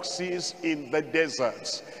foxes in the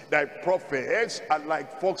deserts. Thy prophets are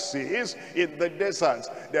like foxes in the deserts.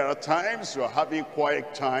 There are times you're having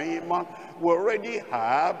quiet time. We already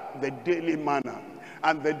have the daily manna.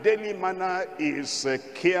 And the daily manna is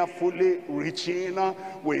carefully reaching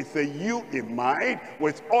with you in mind,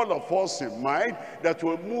 with all of us in mind, that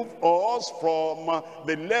will move us from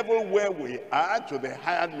the level where we are to the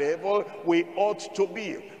higher level we ought to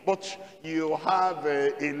be. But you have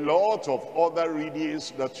a lot of other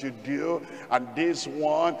readings that you do, and this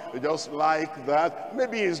one, just like that,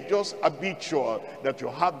 maybe it's just habitual that you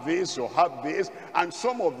have this, and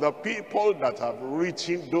some of the people that have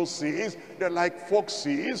written those things, they're like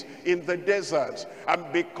foxes in the desert.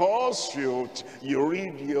 And because you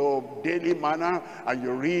read your daily manna, and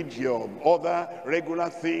you read your other regular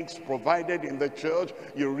things provided in the church,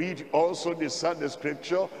 you read also the Sunday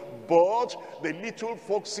scripture, but the little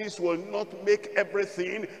foxes will not make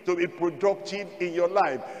everything to be productive in your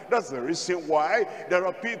life. That's the reason why there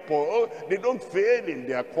are people, they don't fail in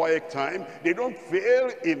their quiet time, they don't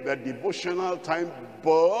fail in their devotional time,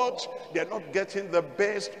 but they're not getting the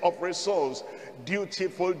best of results.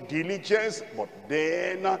 Dutiful diligence, but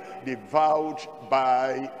then devoured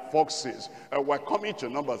by foxes. We're coming to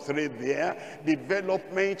number 3 there.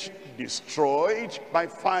 Development destroyed by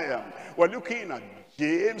fire. We're looking at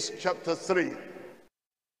James chapter 3.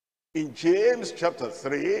 In James chapter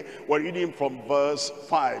 3, we're reading from verse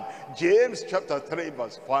 5. James chapter 3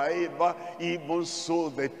 verse 5, even so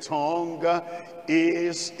the tongue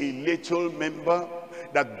is a little member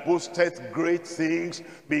that boasteth great things.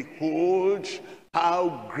 Behold,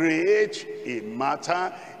 how great a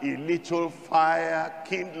matter a little fire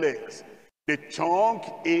kindleth. The tongue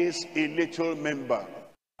is a little member,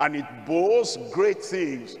 and it boasts great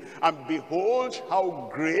things. And behold, how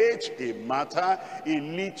great a matter a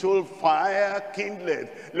little fire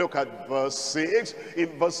kindleth. Look at verse 6.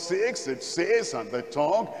 In verse 6 it says, and the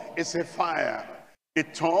tongue is a fire. The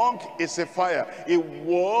tongue is a fire, a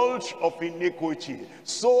world of iniquity.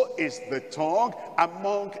 So is the tongue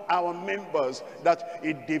among our members, that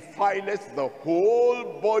it defileth the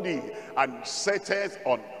whole body, and setteth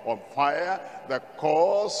on fire the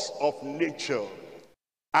course of nature,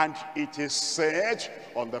 and it is set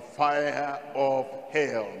on the fire of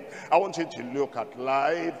hell. I want you to look at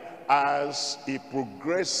life as a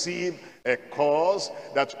progressive course,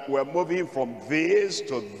 that we're moving from this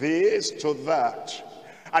to this to that.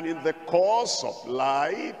 And in the course of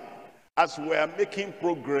life, as we're making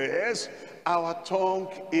progress, our tongue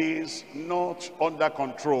is not under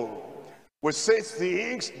control. We say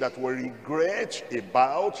things that we regret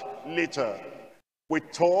about later. We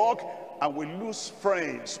talk and we lose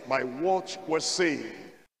friends by what we're saying.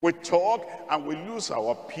 We talk and we lose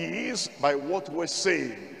our peace by what we're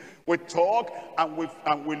saying. We talk and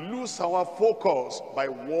we lose our focus by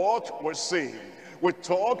what we're saying. We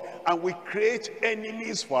talk and we create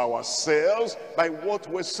enemies for ourselves by what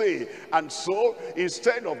we say. And so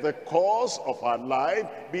instead of the course of our life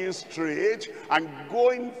being straight and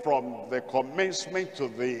going from the commencement to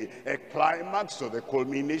the climax, to the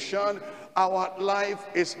culmination, our life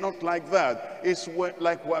is not like that. It's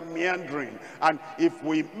like we're meandering. And if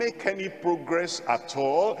we make any progress at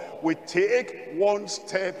all, we take one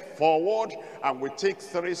step forward and we take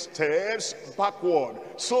 3 steps backward,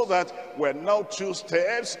 so that we're now 2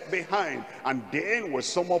 steps behind. And then we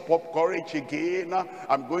sum up courage again.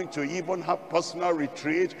 I'm going to even have personal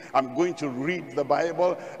retreat. I'm going to read the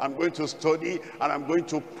Bible. I'm going to study, and I'm going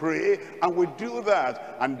to pray. And we do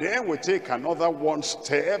that. And then we take another 1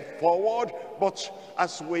 step forward. But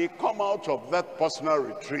as we come out of that personal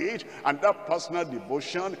retreat and that personal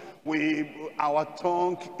devotion, our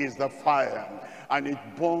tongue is the fire, and it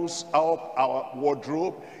burns up our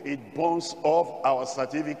wardrobe, it burns up our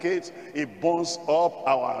certificates, it burns up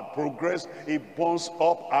our progress, it burns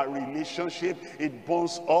up our relationship, it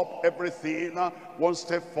burns up everything. 1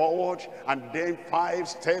 step forward and then 5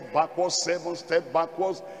 steps backwards, 7 steps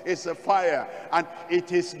backwards. It's a fire, and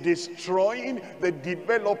it is destroying the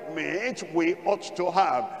development we ought to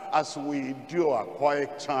have as we do our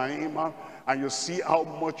quiet time, and you see how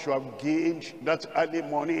much you have gained that early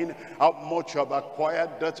morning, how much you have acquired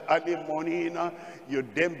that early morning, you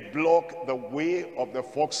then block the way of the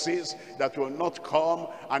foxes that will not come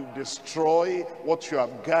and destroy what you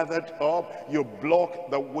have gathered up. You block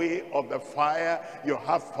the way of the fire. You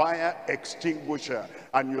have fire extinguisher,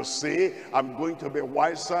 and you say, I'm going to be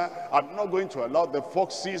wiser. I'm not going to allow the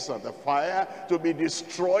foxes of the fire to be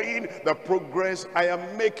destroying the progress I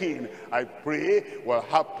am making. I pray we'll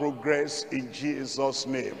have progress in Jesus'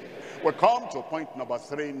 name. We come to point number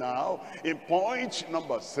 3 now. In point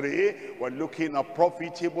number 3, we're looking at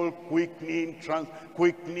profitable quickening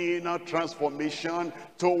transformation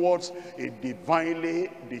towards a divinely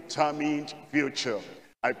determined future.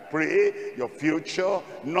 I pray your future,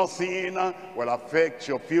 nothing will affect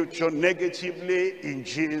your future negatively in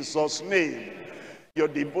Jesus' name. Your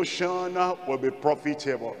devotion will be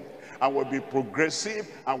profitable and will be progressive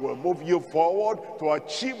and will move you forward to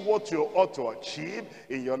achieve what you ought to achieve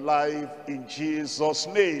in your life in Jesus'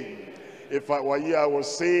 name. If I were you, I would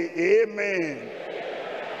say amen.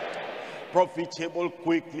 Profitable,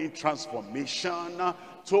 quickly transformation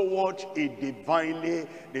toward a divinely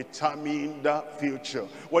determined future.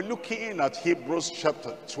 We're looking at Hebrews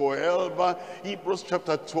chapter 12. Hebrews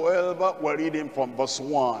chapter 12, we're reading from verse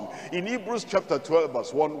 1. In Hebrews chapter 12,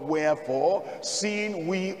 verse 1, wherefore, seeing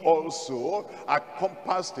we also are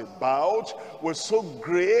compassed about with so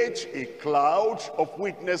great a cloud of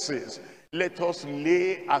witnesses, let us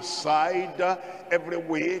lay aside every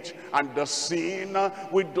weight and the sin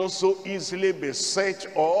which does so easily beset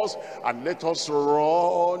us, and let us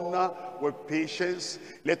run with patience.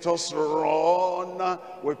 Let us run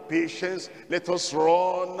with patience. Let us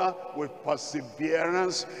run with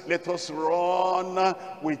perseverance. Let us run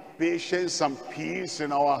with patience and peace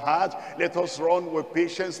in our heart. Let us run with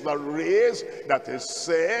patience the race that is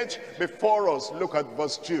set before us. Look at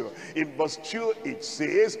verse 2. In verse 2 it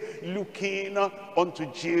says, looking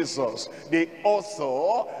unto Jesus, the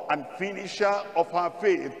author and finisher of our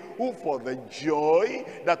faith, who for the joy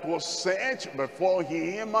that was set before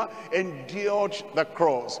him endured the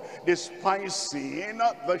cross, despising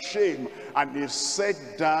the shame, and is set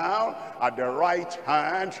down at the right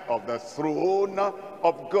hand of the throne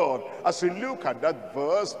of God. As you look at that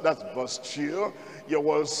verse, that's verse 2, you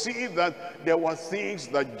will see that there were things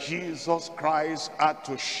that Jesus Christ had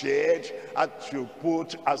to shed, had to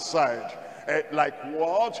put aside. Like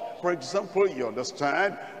what? For example, you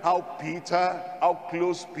understand how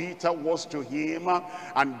close Peter was to him,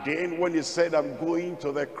 and then when he said, I'm going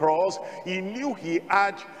to the cross, he knew he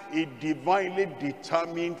had a divinely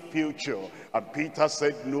determined future. And Peter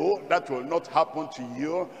said, no, that will not happen to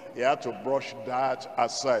you. He had to brush that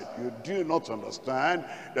aside. You do not understand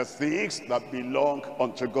the things that belong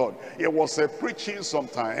unto God. It was a preaching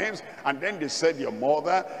sometimes, and then they said, your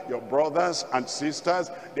mother, your brothers and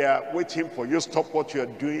sisters, they are waiting for you. Stop what you're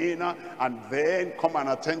doing and then come and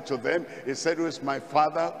attend to them. He said, who is my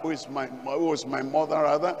father? Who is my mother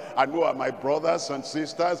rather? And who are my brothers and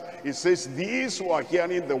sisters? He says, these who are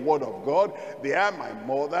hearing the word of God, they are my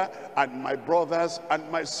mother and my brothers and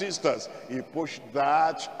my sisters. He pushed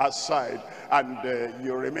that aside. And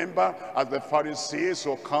you remember, as the Pharisees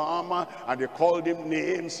will come and they called him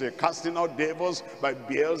names, casting out devils by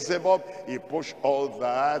Beelzebub, he pushed all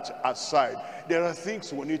that aside. There are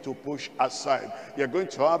things we need to push aside. You're going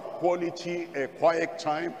to have quality quiet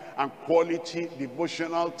time and quality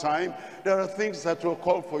devotional time. There are things that will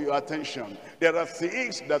call for your attention. There are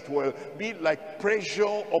things that will be like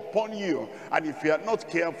pressure upon you. And if you are not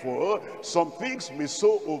careful, some things may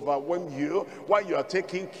so overwhelm you. While you are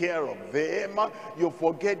taking care of them, you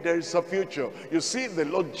forget there is a future. You see, the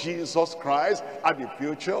Lord Jesus Christ had the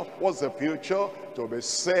future. What's the future? To be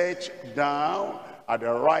set down at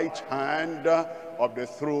the right hand of the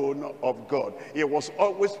throne of God. He was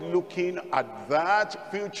always looking at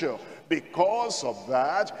that future. Because of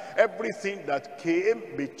that, everything that came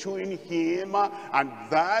between him and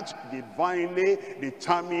that divinely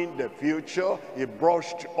determined the future, he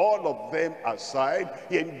brushed all of them aside.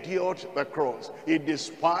 He endured the cross. He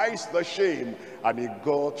despised the shame, and he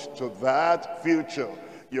got to that future.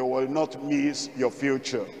 You will not miss your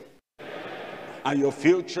future. And your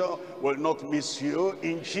future will not miss you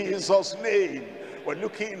in Jesus' name. We're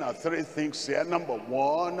looking at 3 things here. Number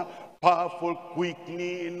 1, powerful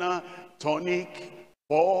quickening tonic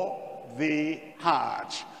for the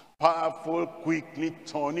heart. Powerful quickening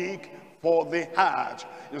tonic for the heart.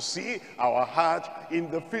 You see, our heart in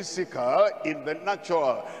the physical, in the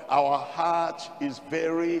natural, our heart is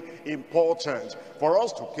very important for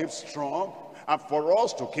us to keep strong. And for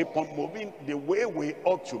us to keep on moving the way we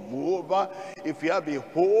ought to move. If you have a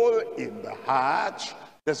hole in the heart,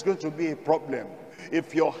 there's going to be a problem.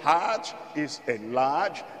 If your heart is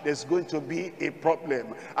enlarged, there's going to be a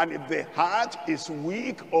problem. And if the heart is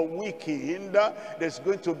weak or weakened, there's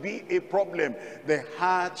going to be a problem. The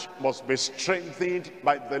heart must be strengthened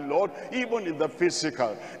by the Lord, even in the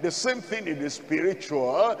physical. The same thing in the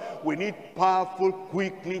spiritual. We need powerful,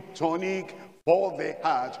 quickly tonic for the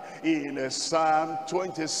heart. In Psalm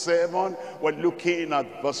 27, we're looking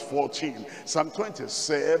at verse 14. Psalm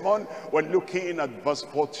 27, we're looking at verse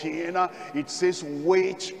 14. It says,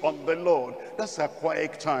 wait on the Lord. That's a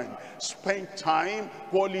quiet time. Spend time,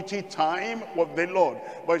 quality time with the Lord.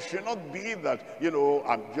 But it should not be that,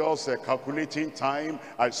 I'm just calculating time.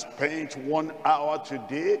 I spent 1 hour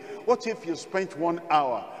today. What if you spent 1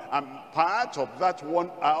 hour? And part of that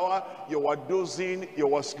 1 hour, you were dozing, you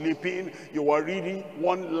were sleeping, you were reading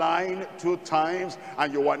one line 2 times,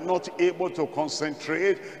 and you were not able to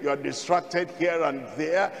concentrate. You are distracted here and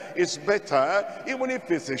there. It's better, even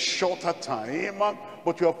if it's a shorter time,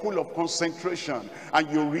 but you are full of concentration. And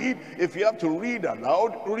you read. If you have to read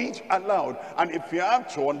aloud, read aloud. And if you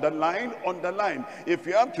have to underline, underline. If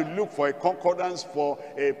you have to look for a concordance for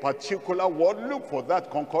a particular word, look for that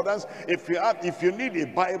concordance. If you need a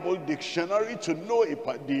Bible dictionary to know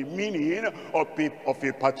the meaning of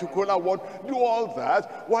a particular word, do all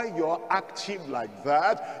that. While you're active like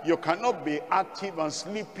that, you cannot be active and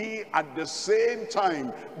sleepy at the same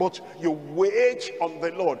time, but you wait on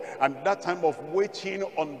the Lord. And that time of waiting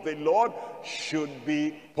on the Lord should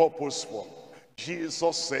be purposeful.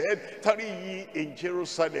 Jesus said, tarry ye in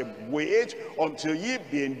Jerusalem, wait until ye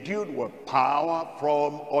be endued with power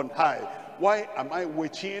from on high. Why am I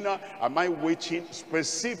waiting? Am I waiting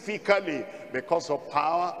specifically because of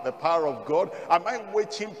power, the power of God? Am I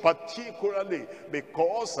waiting particularly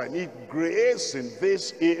because I need grace in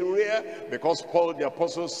this area? Because Paul the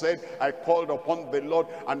apostle said, I called upon the Lord,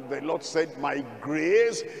 and the Lord said, my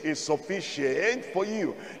grace is sufficient for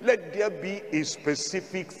you. Let there be a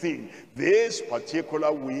specific thing. This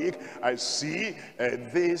particular week, I see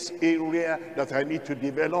this area that I need to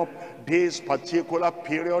develop. This particular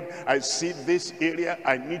period, I see this area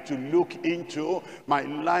I need to look into. My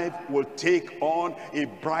life will take on a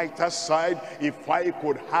brighter side if I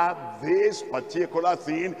could have this particular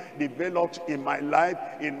thing developed in my life,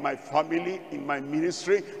 in my family, in my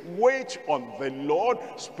ministry. Wait on the Lord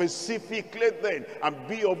specifically then, and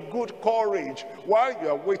be of good courage. While you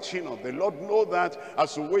are waiting on the Lord, know that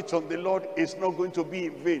as you wait on the Lord, it's not going to be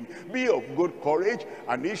in vain. Be of good courage,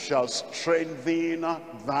 and he shall strengthen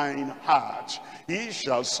thine heart. He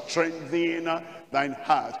shall strengthen thine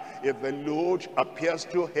heart. If the load appears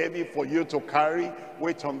too heavy for you to carry,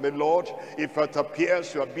 wait on the Lord. If it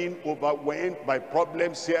appears you are being overwhelmed by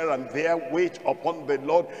problems here and there, wait upon the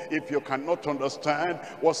Lord. If you cannot understand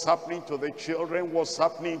what's happening to the children, what's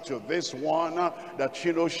happening to this one, that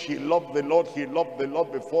she loved the Lord, he loved the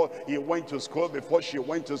Lord before he went to school, before she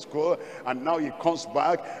went to school, and now he comes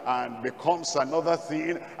back and becomes another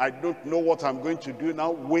thing. I don't know what I'm going to do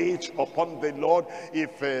now. Wait upon the Lord.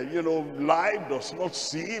 If life does not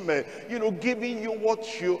seem giving you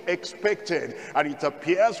what you expected, and it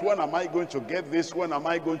appears, when am I going to get this, when am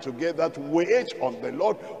I going to get that? Wait on the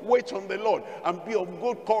Lord. Wait on the Lord, and be of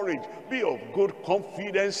good courage, be of good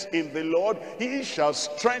confidence in the Lord. He shall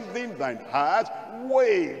strengthen thine heart.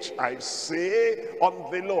 Wait, I say,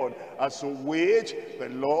 on the Lord. As you wait, the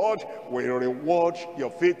Lord will reward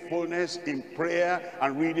your faithfulness in prayer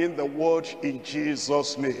and reading the word in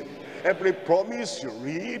Jesus' name. Every promise you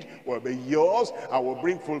read will be yours and will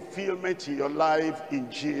bring fulfillment in your life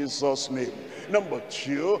in Jesus' name. Number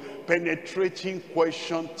 2, penetrating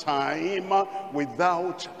question time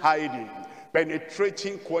without hiding.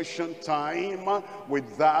 Penetrating question time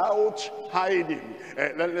without hiding.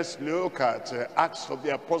 Let's look at Acts of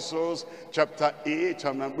the Apostles chapter 8,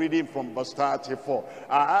 and I'm reading from verse 34.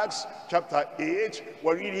 Acts chapter 8,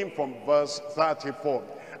 we're reading from verse 34.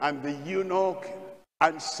 And the eunuch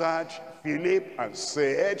answered Philip and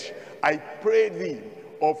said, I pray thee,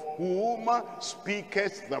 of whom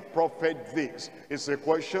speaketh the prophet this? It's a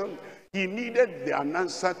question. He needed an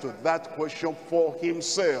answer to that question for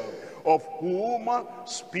himself. Of whom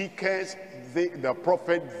speaketh the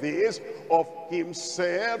prophet this? Of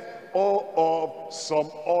himself or of some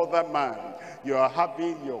other man? You are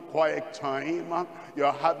having your quiet time. You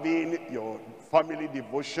are having your family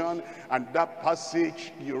devotion, and that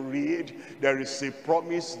passage you read, there is a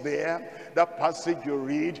promise there. That passage you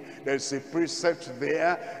read, there is a precept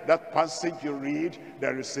there. That passage you read,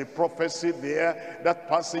 there is a prophecy there. That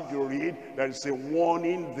passage you read, there is a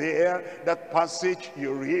warning there. That passage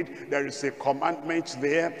you read, there is a commandment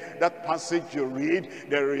there. That passage you read,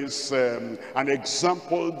 there is an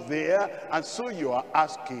example there. And so you are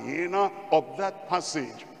asking of that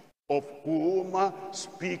passage, of whom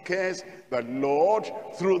speaketh the Lord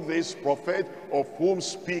through this prophet, of whom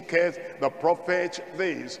speaketh the prophet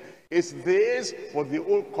this. Is this for the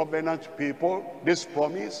old covenant people, this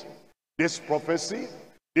promise, this prophecy,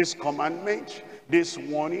 this commandment, this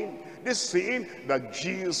warning, this thing that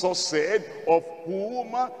Jesus said, of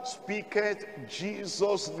whom speaketh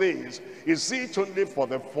Jesus this? Is it only for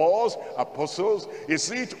the false apostles? Is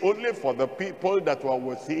it only for the people that were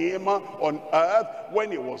with him on earth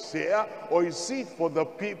when he was here? Or is it for the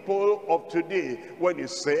people of today, when he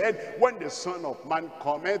said, when the Son of Man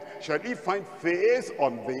cometh, shall he find faith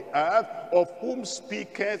on the earth? Of whom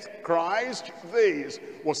speaketh Christ this?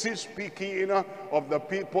 Was he speaking of the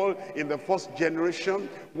people in the first generation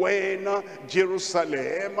when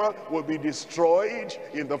Jerusalem will be destroyed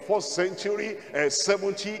in the first century,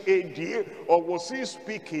 70 AD? Or was he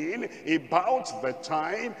speaking about the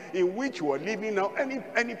time in which we're living now?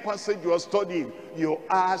 Any passage you are studying, you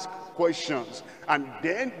ask questions, and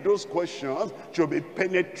then those questions should be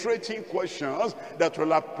penetrating questions that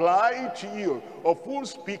will apply to you. Of whom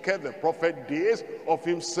speaketh the prophet this? Of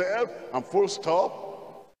himself and full stop.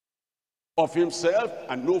 Of himself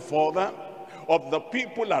and no further. Of the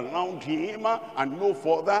people around him and no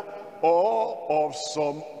further. Or of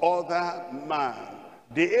some other man.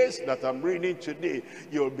 This that I'm reading today,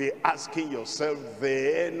 you'll be asking yourself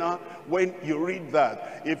then, when you read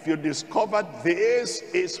that, if you discover this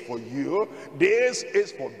is for you, this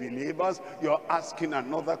is for believers, you're asking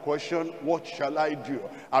another question: what shall I do?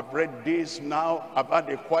 I've read this now, I've had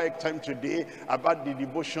a quiet time today, I've had the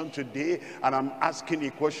devotion today, and I'm asking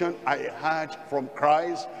a question. I heard from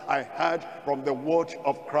Christ, I heard from the word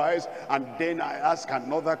of Christ, and then I ask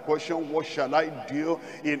another question: what shall I do?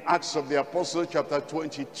 In Acts of the Apostles chapter 22,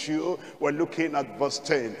 we're looking at verse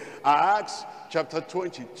 10. Acts chapter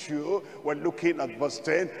 22, we're looking at verse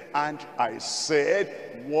 10. And I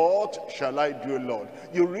said, what shall I do, Lord?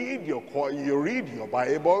 You read your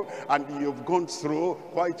Bible, and you've gone through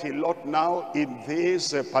quite a lot now in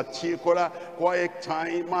this particular quiet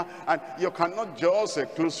time, and you cannot just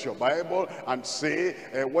close your Bible and say,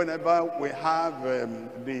 whenever we have the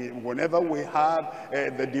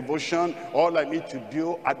devotion, all I need to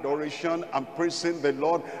do, adoration and praising the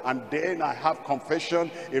Lord, and then I have confession.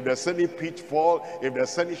 If there's any pitfall, if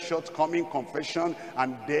there's any shortcoming, confession,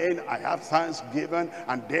 and then I have thanksgiving,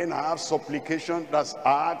 and then I have supplication. That's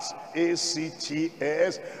Acts,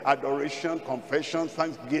 ACTS, adoration, confession,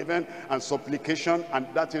 thanksgiving, and supplication, and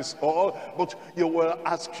that is all. But you will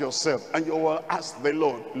ask yourself, and you will ask the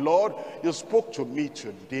Lord, Lord, you spoke to me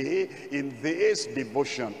today in this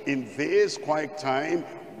devotion, in this quiet time.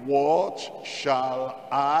 What shall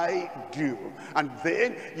I do? And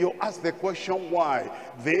then you ask the question, why?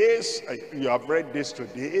 This, you have read this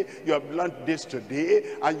today, you have learned this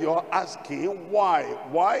today, and you're asking why?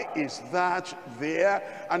 Why is that there?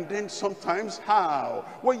 And then sometimes how?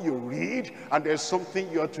 When you read and there's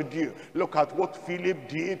something you are to do, look at what Philip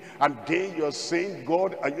did, and then you're saying,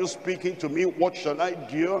 God, are you speaking to me? What shall I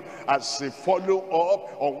do? As a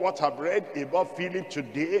follow-up on what I've read about Philip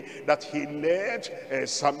today, that he led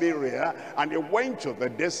Samaria, and he went to the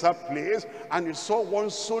desert place, and he saw one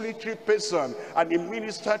solitary person, and he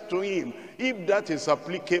ministered to him. If that is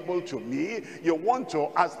applicable to me, you want to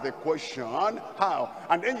ask the question, how?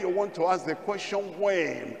 And then you want to ask the question,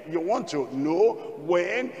 when? You want to know,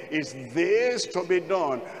 when is this to be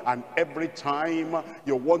done? And every time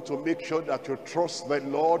you want to make sure that you trust the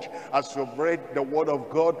Lord. As you've read the word of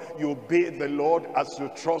God, you obey the Lord as you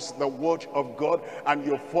trust the word of God, and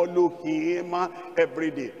you follow him every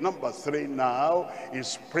day. Number 3 now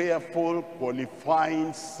is prayerful,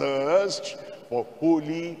 qualifying thirst for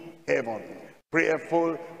holy heaven.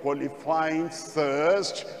 Prayerful, qualifying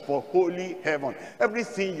thirst for holy heaven.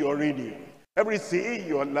 Everything you're reading, everything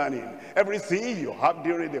you're learning, everything you have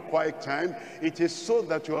during the quiet time, it is so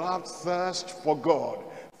that you have thirst for God,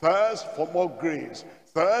 thirst for more grace,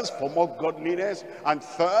 thirst for more godliness, and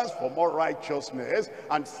thirst for more righteousness,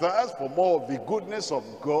 and thirst for more of the goodness of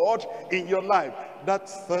God in your life. That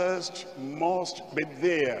thirst must be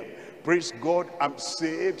there. Praise God, I'm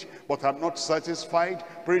saved, but I'm not satisfied.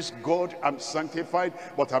 Praise God, I'm sanctified,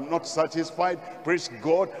 but I'm not satisfied. Praise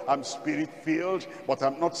God, I'm spirit-filled, but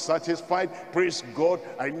I'm not satisfied. Praise God,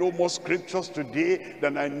 I know more scriptures today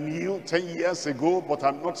than I knew 10 years ago, but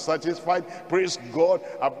I'm not satisfied. Praise God,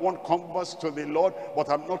 I've won converts to the Lord, but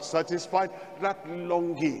I'm not satisfied. That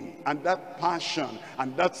longing and that passion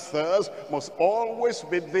and that thirst must always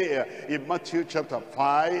be there. In Matthew chapter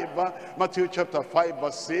 5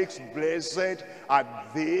 verse 6, blessed are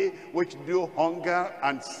they which do hunger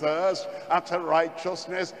and thirst after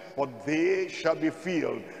righteousness, for they shall be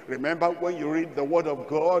filled. Remember, when you read the word of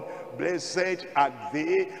God, blessed are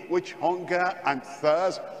they which hunger and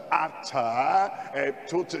thirst after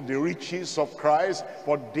the riches of Christ,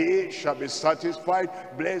 for they shall be satisfied.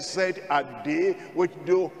 Blessed are they which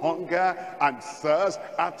do hunger and thirst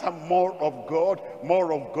after more of God,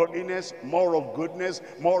 more of godliness, more of goodness,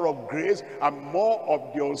 more of grace, and more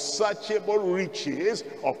of the unsearchable riches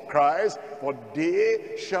of Christ, for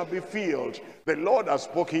they shall be filled. The Lord has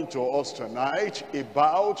spoken to us tonight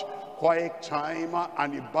about quiet time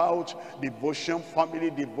and about devotion, family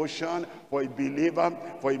devotion, for a believer,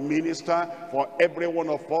 for a minister, for every one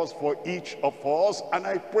of us, for each of us. And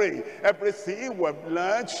I pray everything we've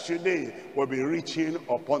learned today will be reaching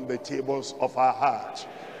upon the tables of our heart.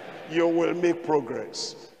 You will make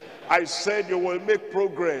progress. I said you will make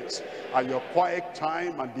progress, and your quiet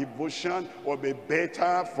time and devotion will be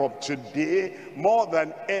better from today more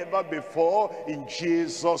than ever before, in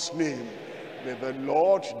Jesus' name. May the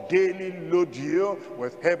Lord daily load you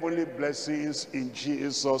with heavenly blessings in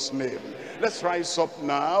Jesus' name. Let's rise up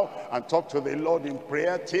now and talk to the Lord in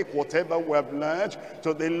prayer. Take whatever we have learned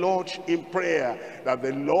to the Lord in prayer, that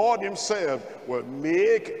the Lord himself will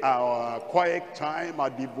make our quiet time,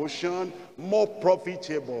 our devotion, more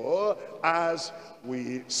profitable as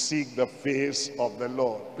we seek the face of the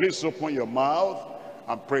Lord. Please open your mouth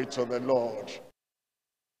and pray to the Lord.